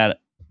something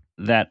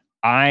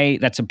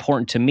that's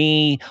important to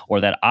me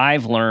or that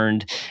I've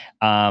learned.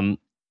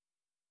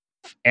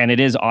 And it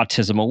is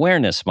Autism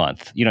Awareness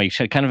Month. You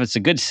should it's a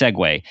good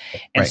segue.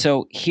 And Right.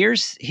 so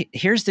here's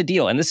the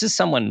deal. And this is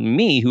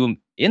me who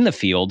in the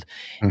field.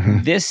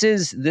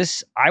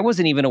 Mhm. I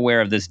wasn't even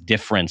aware of this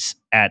difference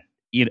at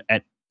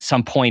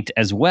some point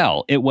as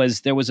well.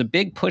 There was a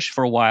big push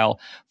for a while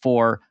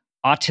for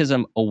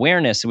autism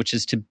awareness, which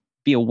is to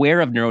be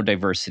aware of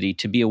neurodiversity,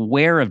 to be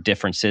aware of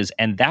differences.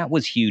 And that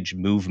was huge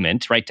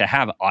movement, right? To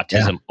have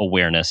Autism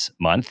Awareness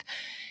Month.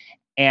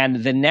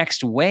 And the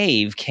next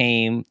wave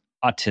came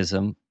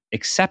autism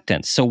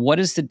acceptance. So what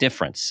is the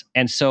difference?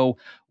 And so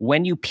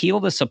when you peel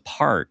this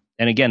apart,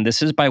 and again,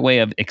 this is by way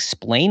of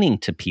explaining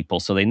to people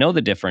so they know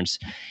the difference,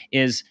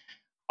 is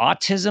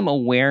autism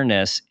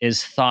awareness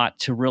is thought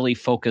to really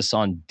focus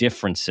on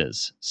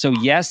differences. So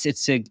yes,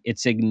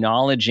 it's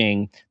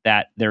acknowledging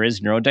that there is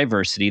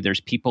neurodiversity.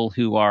 There's people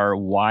who are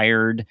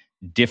wired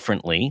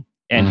differently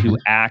and who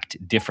act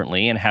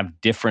differently and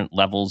have different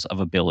levels of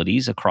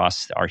abilities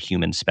across our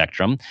human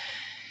spectrum.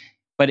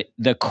 But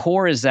the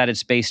core is that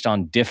it's based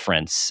on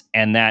difference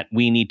and that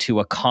we need to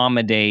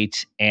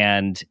accommodate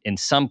and, in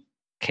some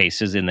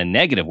cases, in the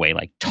negative way,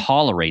 like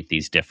tolerate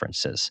these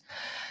differences.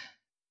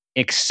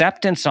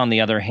 Acceptance, on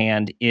the other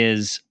hand,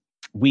 is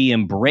we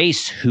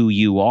embrace who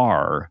you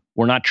are.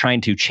 We're not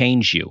trying to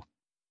change you.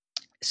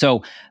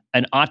 So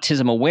an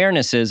autism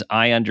awareness is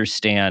I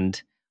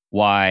understand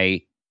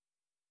why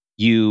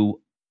you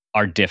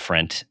are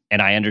different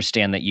and I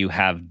understand that you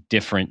have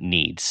different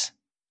needs.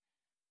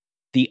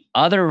 The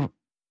other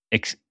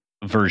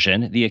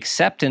version, the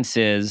acceptance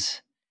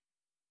is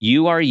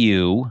you are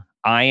you,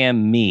 I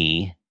am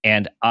me,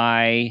 and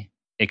I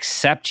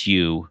accept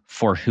you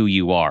for who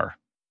you are.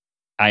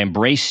 I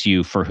embrace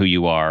you for who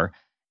you are.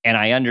 And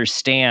I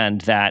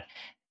understand that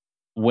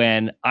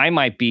when I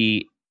might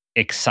be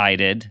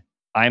excited,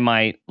 I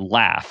might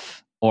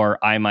laugh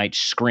or I might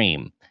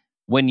scream.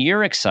 When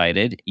you're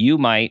excited, you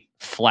might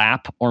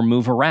flap or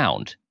move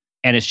around.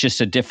 And it's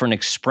just a different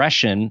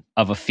expression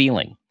of a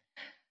feeling.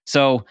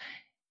 So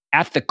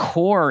at the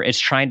core, it's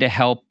trying to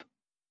help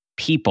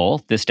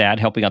people, this dad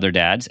helping other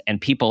dads, and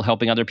people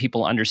helping other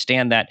people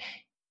understand that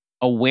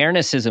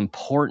awareness is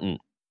important.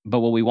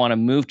 But what we want to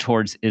move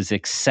towards is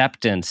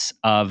acceptance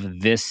of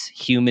this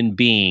human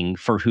being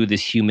for who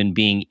this human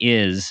being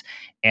is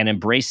and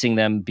embracing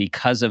them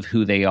because of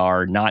who they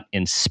are, not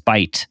in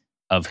spite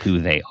of who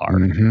they are.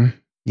 Mm-hmm.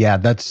 Yeah,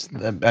 that's,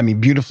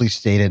 beautifully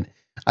stated.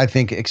 I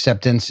think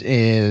acceptance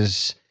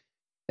is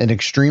an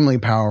extremely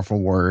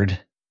powerful word.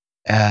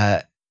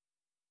 And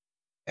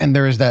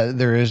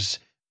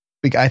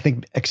I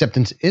think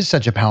acceptance is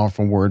such a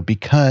powerful word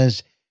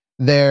because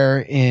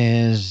there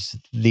is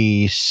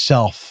the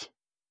self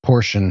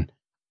portion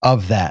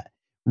of that.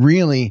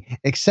 Really,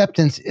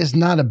 acceptance is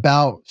not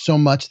about so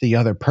much the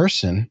other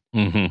person.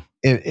 Mm-hmm.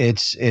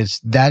 It's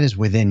that is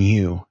within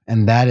you,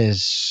 and that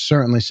is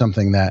certainly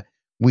something that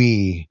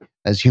we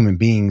as human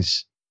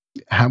beings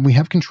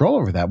have control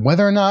over that,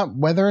 whether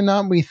or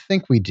not we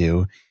think we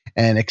do.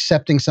 And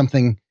accepting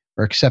something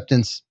or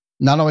acceptance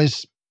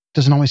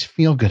doesn't always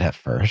feel good at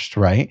first,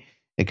 right?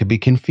 It could be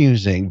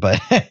confusing,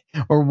 but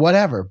or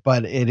whatever,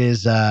 but it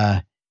is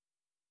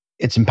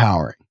it's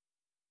empowering.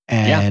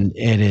 And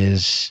it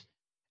is,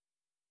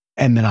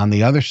 and then on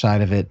the other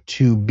side of it,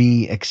 to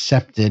be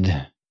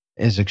accepted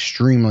is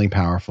extremely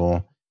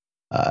powerful,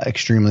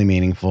 extremely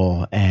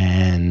meaningful,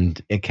 and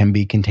it can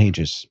be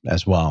contagious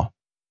as well.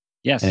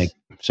 Yes.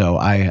 So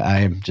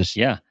I just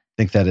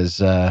think that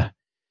is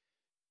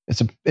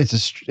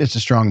it's a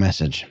strong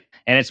message.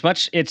 And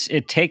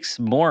it takes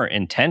more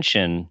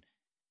intention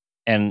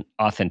and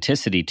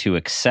authenticity to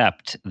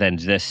accept than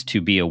just to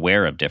be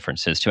aware of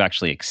differences, to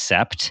actually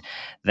accept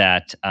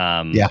that,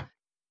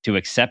 to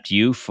accept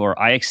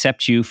I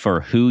accept you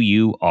for who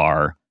you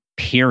are,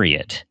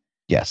 period.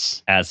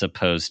 Yes. As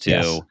opposed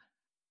to,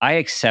 I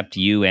accept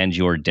you and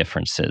your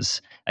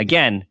differences.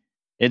 Again,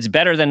 it's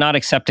better than not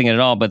accepting it at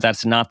all, but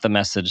that's not the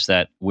message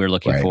that we're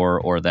looking for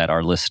or that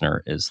our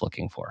listener is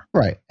looking for.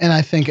 Right. And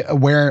I think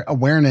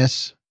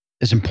awareness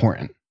is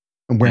important.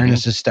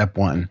 Awareness is step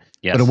one.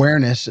 Yes. But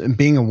awareness,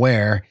 being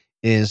aware,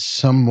 is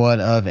somewhat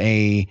of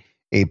a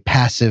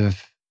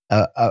passive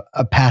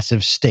a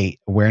passive state.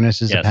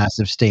 Awareness is a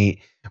passive state.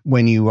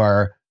 When you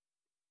are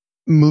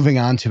moving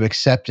on to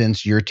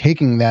acceptance, you're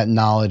taking that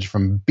knowledge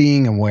from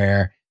being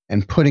aware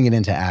and putting it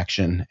into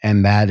action,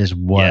 and that is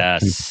what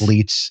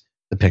completes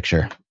the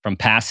picture. From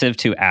passive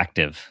to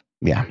active.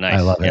 Yeah, nice.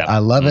 I love it. Yep. I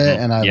love it,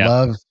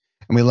 and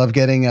we love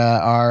getting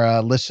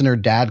our listener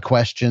dad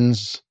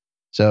questions.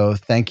 So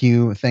thank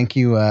you,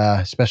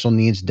 special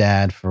needs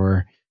dad,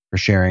 for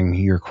sharing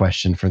your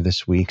question for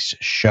this week's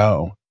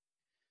show.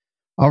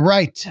 All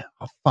right,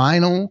 a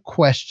final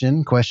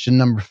question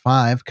number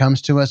 5,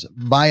 comes to us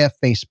via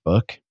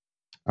Facebook.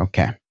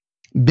 Okay,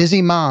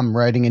 busy mom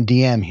writing a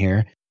DM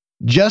here.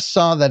 Just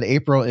saw that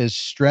April is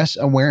Stress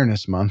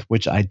Awareness Month,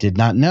 which I did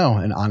not know,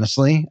 and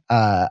honestly,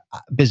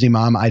 busy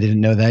mom, I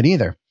didn't know that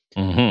either.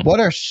 Mhm. What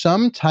are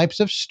some types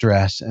of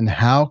stress and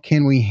how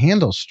can we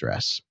handle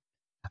stress?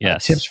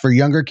 Yes. Tips for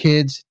younger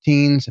kids,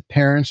 teens,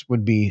 parents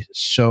would be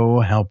so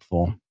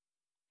helpful.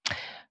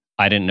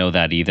 I didn't know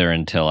that either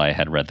until I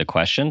had read the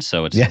question,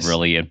 so it's Yes.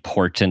 really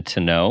important to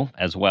know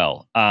as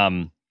well.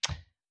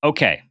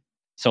 Okay,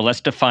 so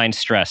let's define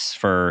stress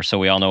so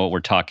we all know what we're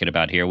talking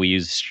about here. We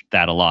use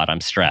that a lot.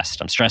 I'm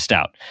stressed. I'm stressed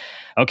out.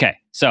 Okay,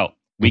 so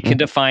we can Mhm.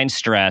 define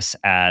stress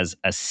as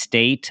a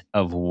state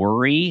of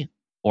worry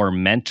or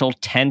mental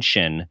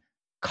tension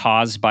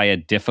caused by a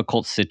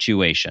difficult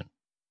situation.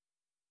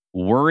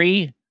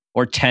 Worry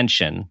or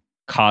tension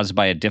caused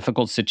by a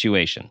difficult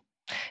situation.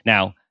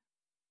 Now,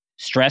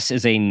 stress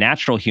is a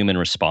natural human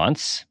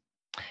response,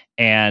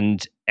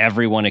 and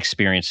everyone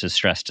experiences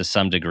stress to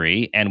some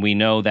degree. And we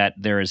know that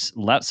there is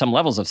some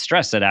levels of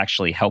stress that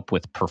actually help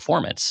with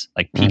performance,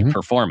 like peak Mhm.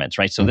 performance,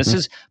 right? So this Mhm.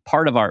 is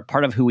part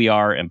of who we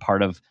are and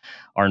part of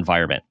our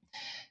environment.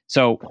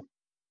 So,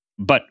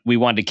 but we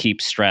want to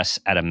keep stress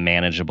at a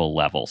manageable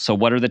level. So,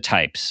 what are the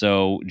types?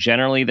 So,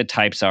 generally, the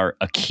types are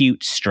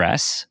acute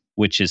stress,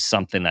 which is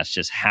something that's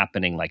just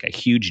happening like a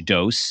huge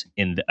dose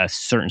in a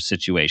certain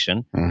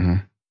situation.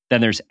 Mhm. Then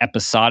there's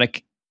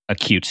episodic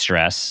acute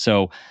stress.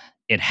 So,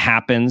 it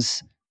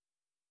happens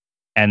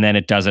and then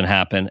it doesn't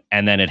happen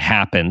and then it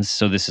happens.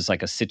 So, this is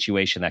like a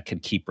situation that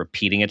could keep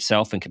repeating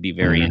itself and could be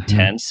very Mhm.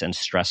 intense and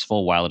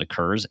stressful while it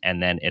occurs.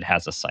 And then it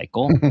has a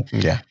cycle.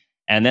 Yeah.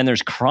 And then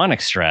there's chronic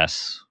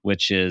stress,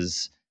 which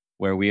is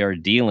where we are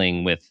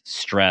dealing with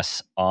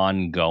stress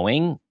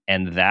ongoing.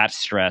 And that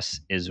stress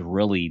is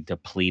really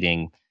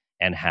depleting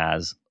and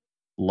has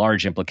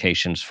large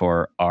implications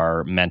for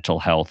our mental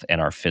health and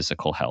our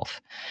physical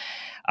health.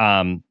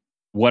 Um,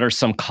 what are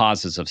some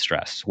causes of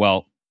stress?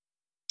 Well,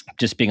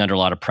 just being under a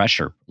lot of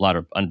pressure, being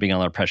under a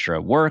lot of pressure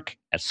at work,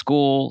 at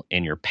school,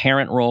 in your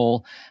parent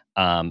role,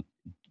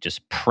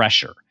 just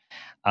pressure.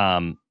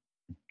 Um,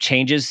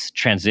 Changes,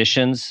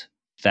 transitions,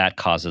 that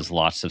causes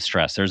lots of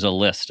stress. There's a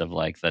list of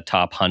like the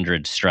top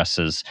 100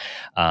 stressors,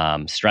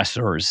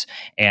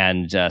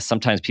 and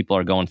sometimes people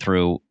are going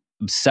through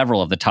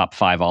several of the top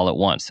 5 all at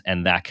once,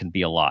 and that can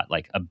be a lot.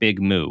 Like a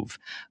big move,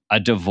 a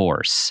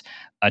divorce,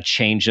 a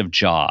change of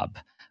job,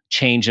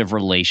 change of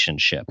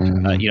relationship.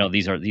 Mhm.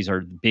 These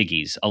are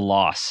biggies. A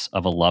loss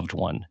of a loved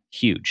one,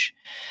 huge.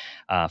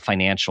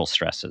 Financial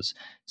stresses.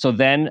 So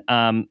then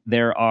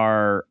there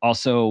are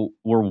also,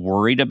 we're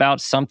worried about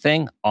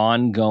something.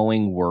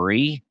 Ongoing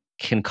worry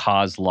can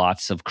cause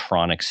lots of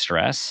chronic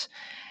stress.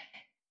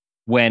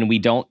 When we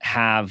don't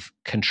have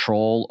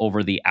control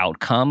over the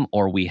outcome,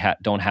 or we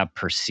don't have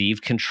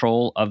perceived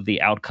control of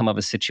the outcome of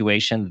a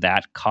situation,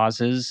 that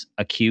causes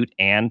acute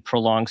and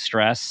prolonged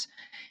stress.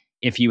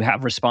 If you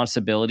have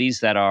responsibilities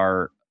that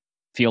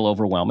feel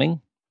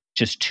overwhelming,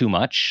 just too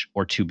much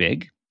or too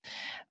big,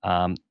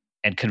 um,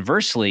 and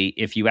conversely,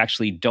 if you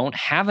actually don't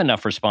have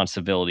enough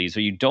responsibilities,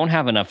 or you don't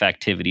have enough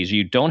activities, or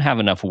you don't have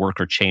enough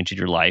work or change in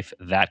your life,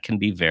 that can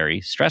be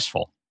very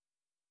stressful.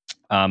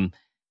 Um,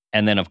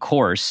 and then, of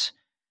course,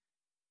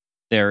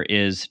 there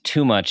is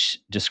too much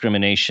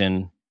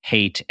discrimination,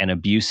 hate, and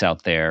abuse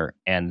out there,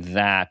 and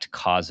that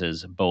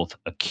causes both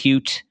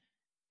acute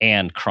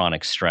and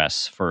chronic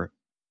stress for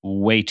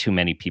way too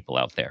many people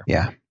out there.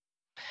 Yeah.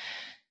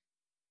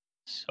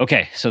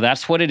 Okay, so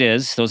that's what it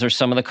is. Those are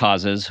some of the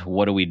causes.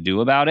 What do we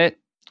do about it?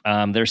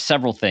 There's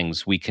several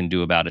things we can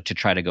do about it to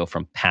try to go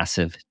from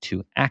passive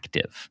to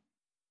active.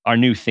 Our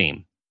new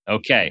theme.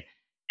 Okay.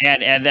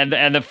 And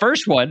the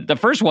first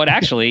one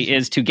actually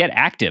is to get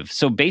active.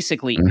 So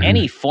basically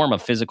any Mhm. form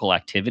of physical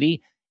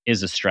activity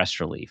is a stress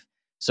relief.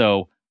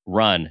 So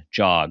run,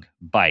 jog,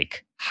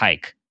 bike,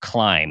 hike,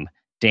 climb,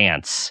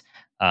 dance,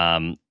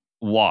 um,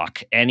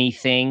 walk,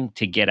 anything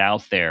to get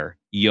out there,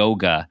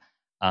 yoga,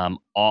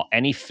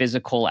 any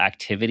physical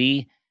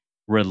activity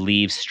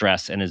relieves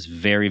stress and is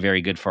very,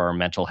 very good for our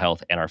mental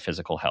health and our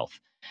physical health.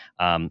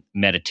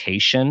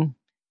 Meditation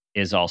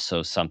is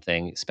also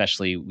something,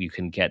 especially you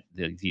can get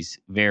these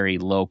very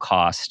low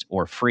cost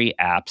or free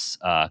apps,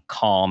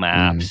 Calm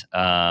Mhm.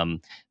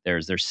 apps.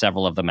 There's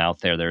several of them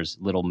out there. There's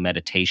little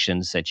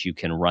meditations that you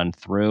can run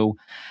through.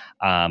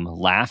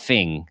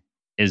 Laughing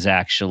is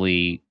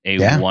actually a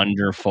Yeah.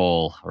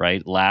 wonderful,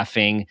 right?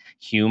 Laughing,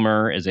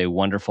 humor is a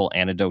wonderful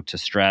antidote to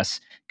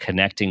stress.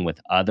 Connecting with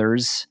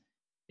others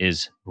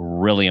is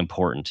really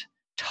important.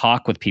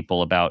 Talk with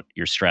people about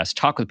your stress,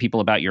 talk with people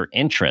about your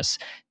interests,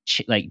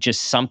 like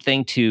just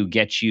something to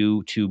get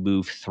you to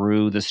move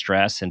through the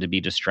stress and to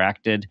be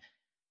distracted,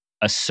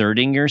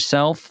 asserting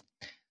yourself.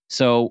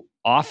 So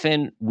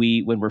often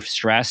when we're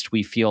stressed,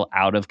 we feel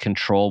out of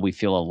control. We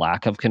feel a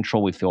lack of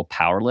control. We feel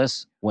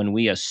powerless. When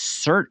we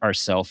assert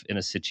ourselves in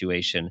a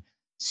situation,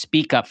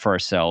 speak up for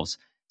ourselves,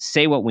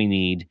 say what we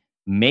need,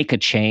 make a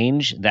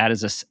change, that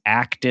is an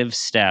active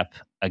step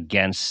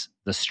against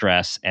the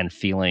stress and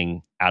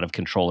feeling out of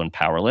control and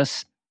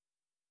powerless.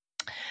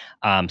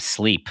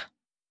 Sleep.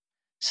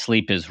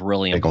 Sleep is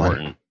really Big one.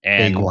 important.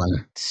 Big And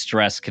one.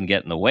 stress can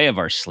get in the way of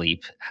our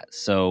sleep.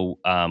 So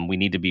we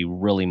need to be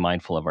really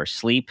mindful of our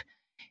sleep.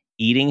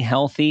 Eating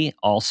healthy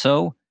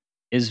also.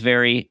 is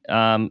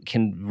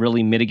can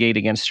really mitigate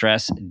against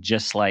stress,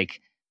 just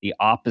like the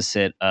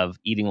opposite of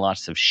eating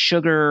lots of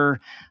sugar,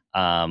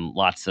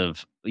 lots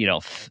of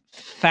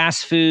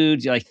fast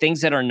foods, like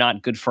things that are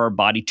not good for our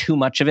body. Too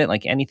much of it,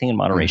 like anything in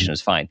moderation,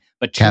 is fine,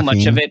 but too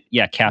much of it,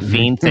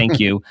 caffeine. Thank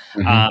you,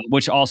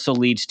 which also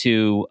leads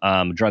to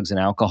drugs and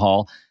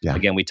alcohol. Yeah.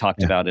 Again, we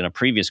talked about in a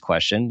previous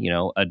question.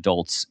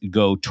 Adults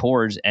go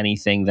towards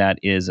anything that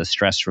is a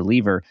stress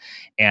reliever,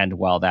 and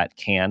while that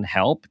can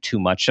help, too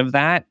much of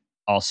that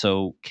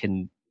also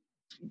can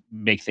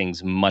make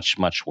things much,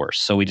 much worse.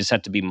 So we just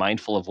have to be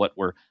mindful of what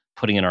we're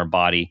putting in our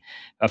body.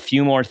 A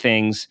few more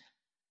things.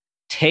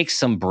 Take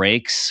some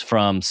breaks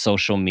from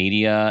social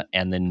media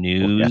and the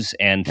news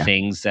and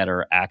things that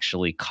are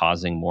actually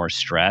causing more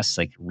stress.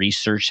 Like,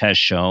 research has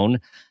shown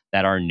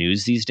that our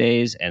news these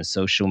days and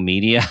social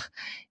media,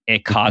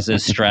 it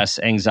causes stress,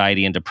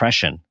 anxiety, and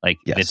depression. Like,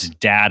 it's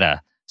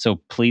data.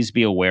 So please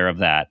be aware of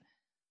that.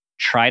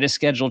 Try to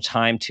schedule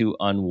time to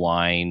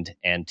unwind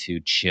and to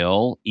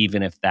chill,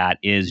 even if that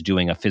is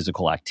doing a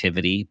physical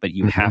activity, but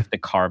you have to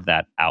carve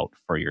that out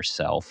for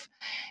yourself.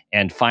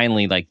 And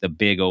finally, like the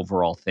big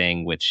overall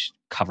thing, which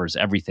covers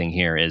everything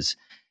here, is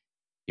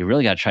you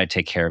really got to try to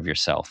take care of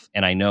yourself.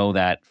 And I know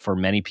that for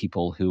many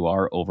people who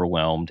are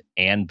overwhelmed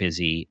and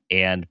busy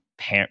and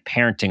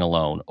parenting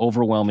alone,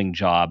 overwhelming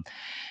job,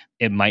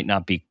 it might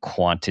not be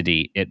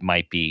quantity, it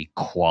might be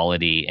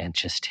quality, and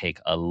just take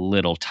a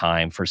little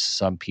time. For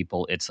some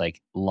people, it's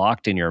like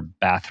locked in your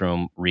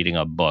bathroom reading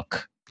a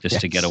book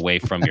just to get away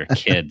from your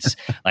kids.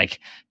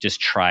 Like,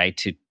 just try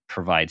to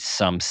provide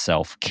some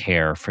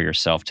self-care for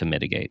yourself to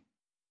mitigate.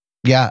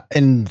 Yeah.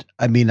 And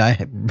I mean, I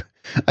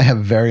have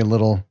very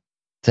little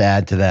to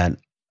add to that.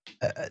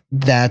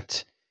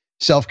 That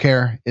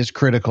self-care is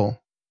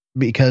critical,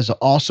 because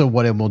also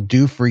what it will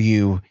do for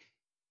you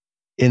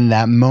in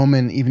that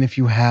moment, even if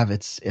you have,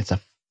 it's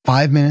a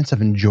 5 minutes of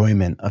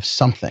enjoyment of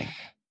something,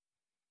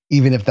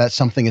 even if that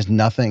something is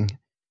nothing,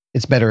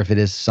 it's better if it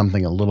is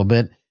something a little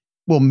bit,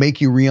 will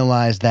make you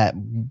realize that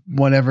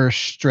whatever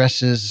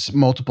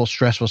multiple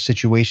stressful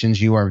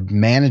situations you are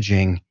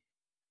managing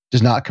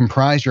does not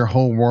comprise your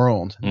whole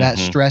world. That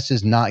stress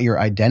is not your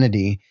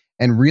identity.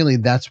 And really,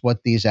 that's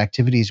what these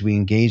activities we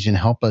engage in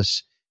help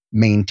us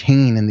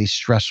maintain in these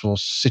stressful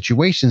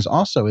situations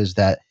also, is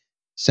that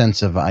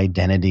sense of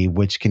identity,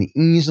 which can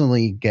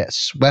easily get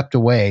swept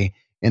away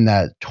in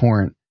that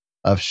torrent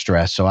of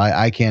stress. So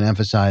I can't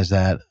emphasize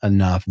that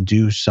enough.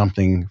 Do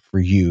something for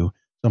you,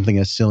 something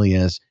as silly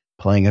as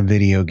playing a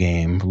video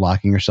game,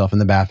 locking yourself in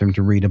the bathroom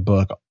to read a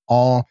book,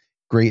 all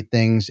great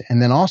things.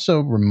 And then also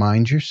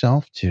remind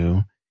yourself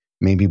to,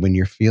 maybe when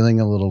you're feeling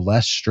a little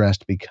less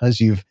stressed because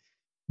you've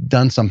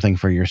done something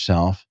for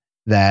yourself,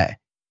 that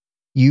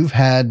you've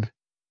had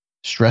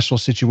stressful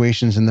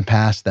situations in the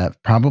past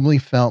that probably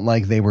felt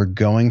like they were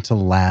going to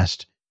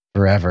last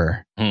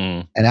forever.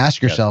 And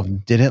ask yourself,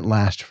 did it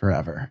last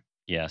forever?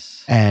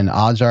 Yes. And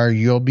odds are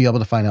you'll be able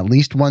to find at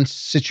least one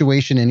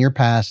situation in your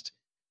past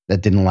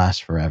that didn't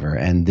last forever.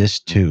 And this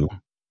too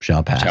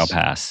shall pass. Shall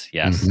pass.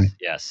 Yes.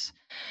 Yes.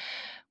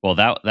 Well,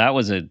 that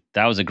was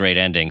a great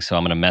ending. So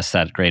I'm going to mess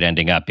that great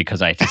ending up,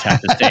 because I just have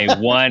to say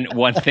one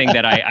thing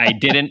that I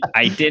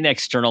didn't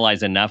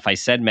externalize enough. I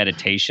said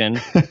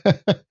meditation,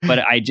 but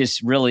I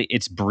just really,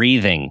 it's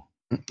breathing.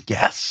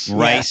 Yes.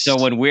 Right. Yes.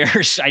 So when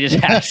I just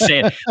have to say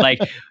it, like,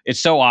 it's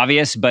so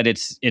obvious, but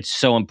it's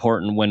so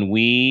important. When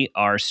we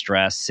are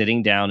stressed,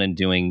 sitting down and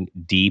doing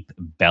deep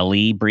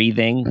belly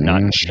breathing,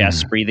 not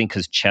chest breathing,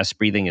 because chest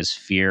breathing is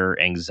fear,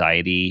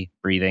 anxiety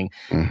breathing.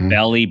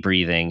 Belly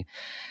breathing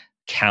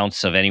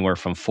counts of anywhere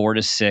from 4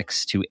 to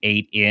 6 to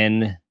 8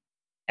 in,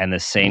 and the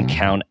same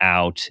count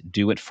out.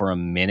 Do it for a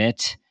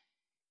minute.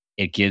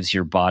 It gives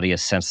your body a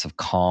sense of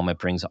calm. It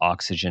brings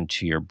oxygen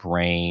to your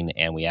brain,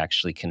 and we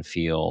actually can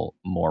feel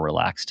more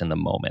relaxed in the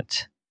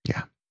moment.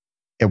 Yeah.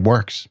 It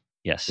works.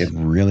 Yes. It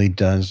really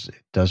does.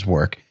 It does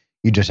work.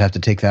 You just have to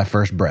take that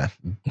first breath.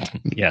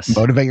 Yes.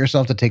 Motivate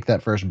yourself to take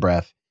that first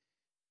breath.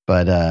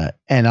 But,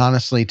 and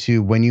honestly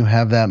too, when you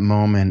have that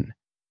moment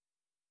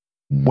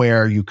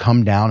where you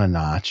come down a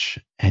notch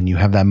and you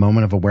have that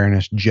moment of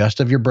awareness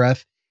just of your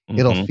breath,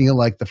 it'll feel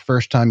like the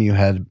first time you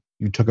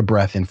took a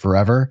breath in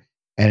forever,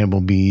 and it will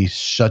be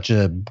such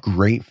a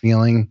great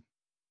feeling.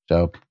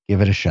 So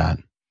give it a shot.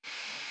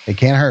 It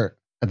can't hurt.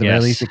 At the very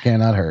least, it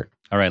cannot hurt.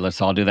 All right,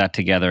 let's all do that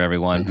together,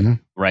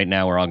 everyone. Right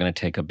now, we're all going to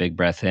take a big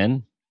breath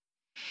in.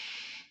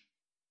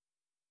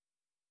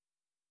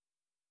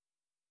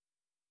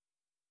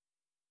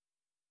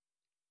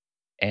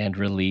 And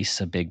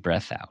release a big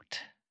breath out.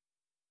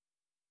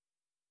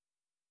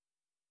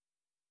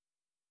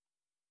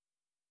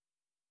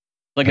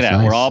 Look at that.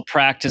 Nice. We're all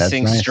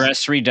practicing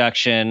stress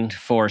reduction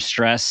for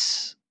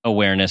Stress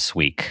Awareness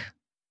Week.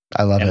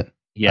 I love it.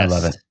 Yes. I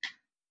love it.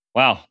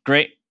 Wow.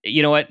 Great.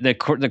 You know what? The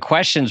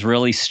questions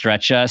really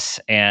stretch us.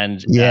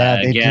 And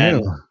they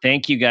do.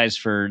 Thank you guys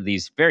for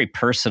these very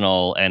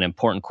personal and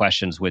important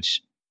questions,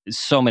 which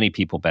so many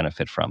people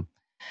benefit from.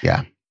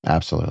 Yeah,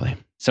 absolutely.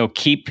 So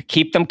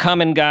keep them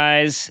coming,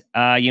 guys.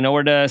 You know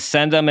where to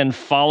send them, and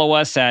follow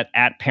us at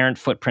Parent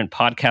Footprint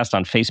Podcast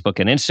on Facebook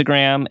and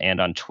Instagram, and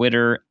on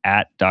Twitter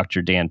at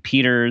Dr. Dan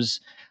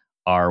Peters.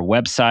 Our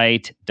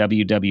website,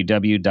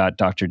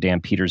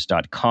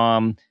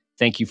 www.drdanpeters.com.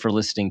 Thank you for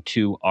listening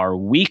to our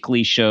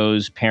weekly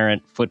shows,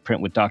 Parent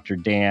Footprint with Dr.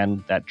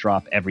 Dan, that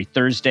drop every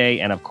Thursday.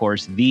 And of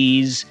course,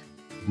 these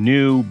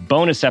new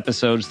bonus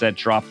episodes that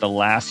drop the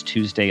last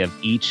Tuesday of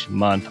each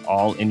month,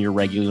 all in your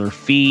regular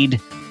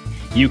feed.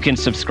 You can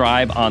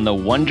subscribe on the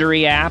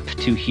Wondery app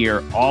to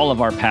hear all of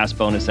our past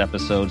bonus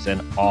episodes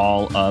and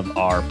all of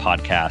our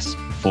podcasts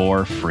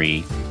for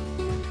free.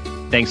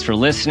 Thanks for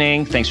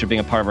listening. Thanks for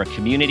being a part of our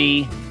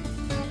community.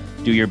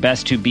 Do your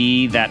best to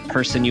be that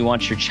person you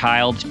want your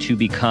child to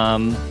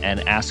become, and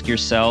ask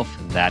yourself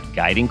that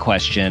guiding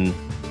question: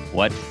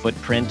 what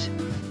footprint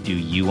do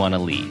you want to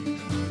leave?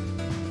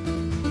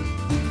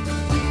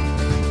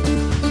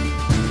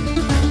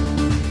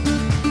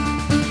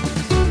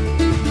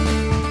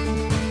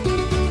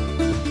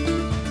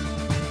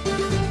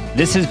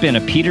 This has been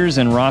a Peters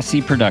and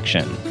Rossi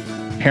production.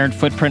 Parent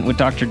Footprint with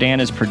Dr. Dan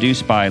is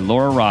produced by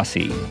Laura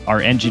Rossi.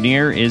 Our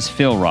engineer is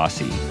Phil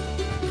Rossi.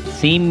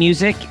 Theme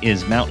music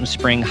is Mountain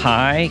Spring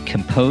High,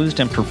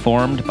 composed and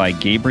performed by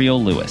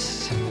Gabriel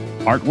Lewis.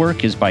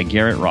 Artwork is by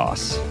Garrett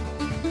Ross.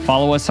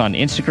 Follow us on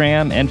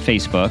Instagram and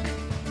Facebook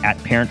at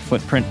Parent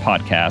Footprint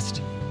Podcast,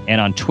 and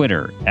on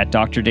Twitter at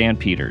Dr. Dan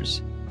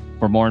Peters.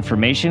 For more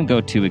information, go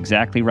to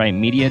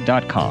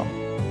exactlyrightmedia.com.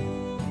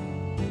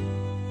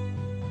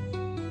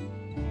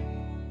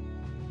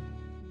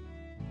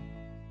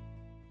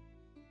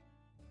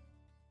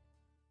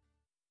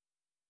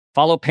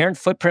 Follow Parent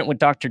Footprint with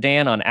Dr.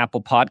 Dan on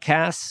Apple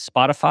Podcasts,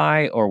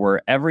 Spotify, or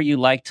wherever you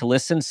like to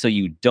listen so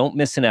you don't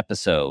miss an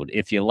episode.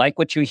 If you like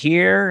what you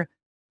hear,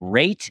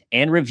 rate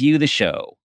and review the show.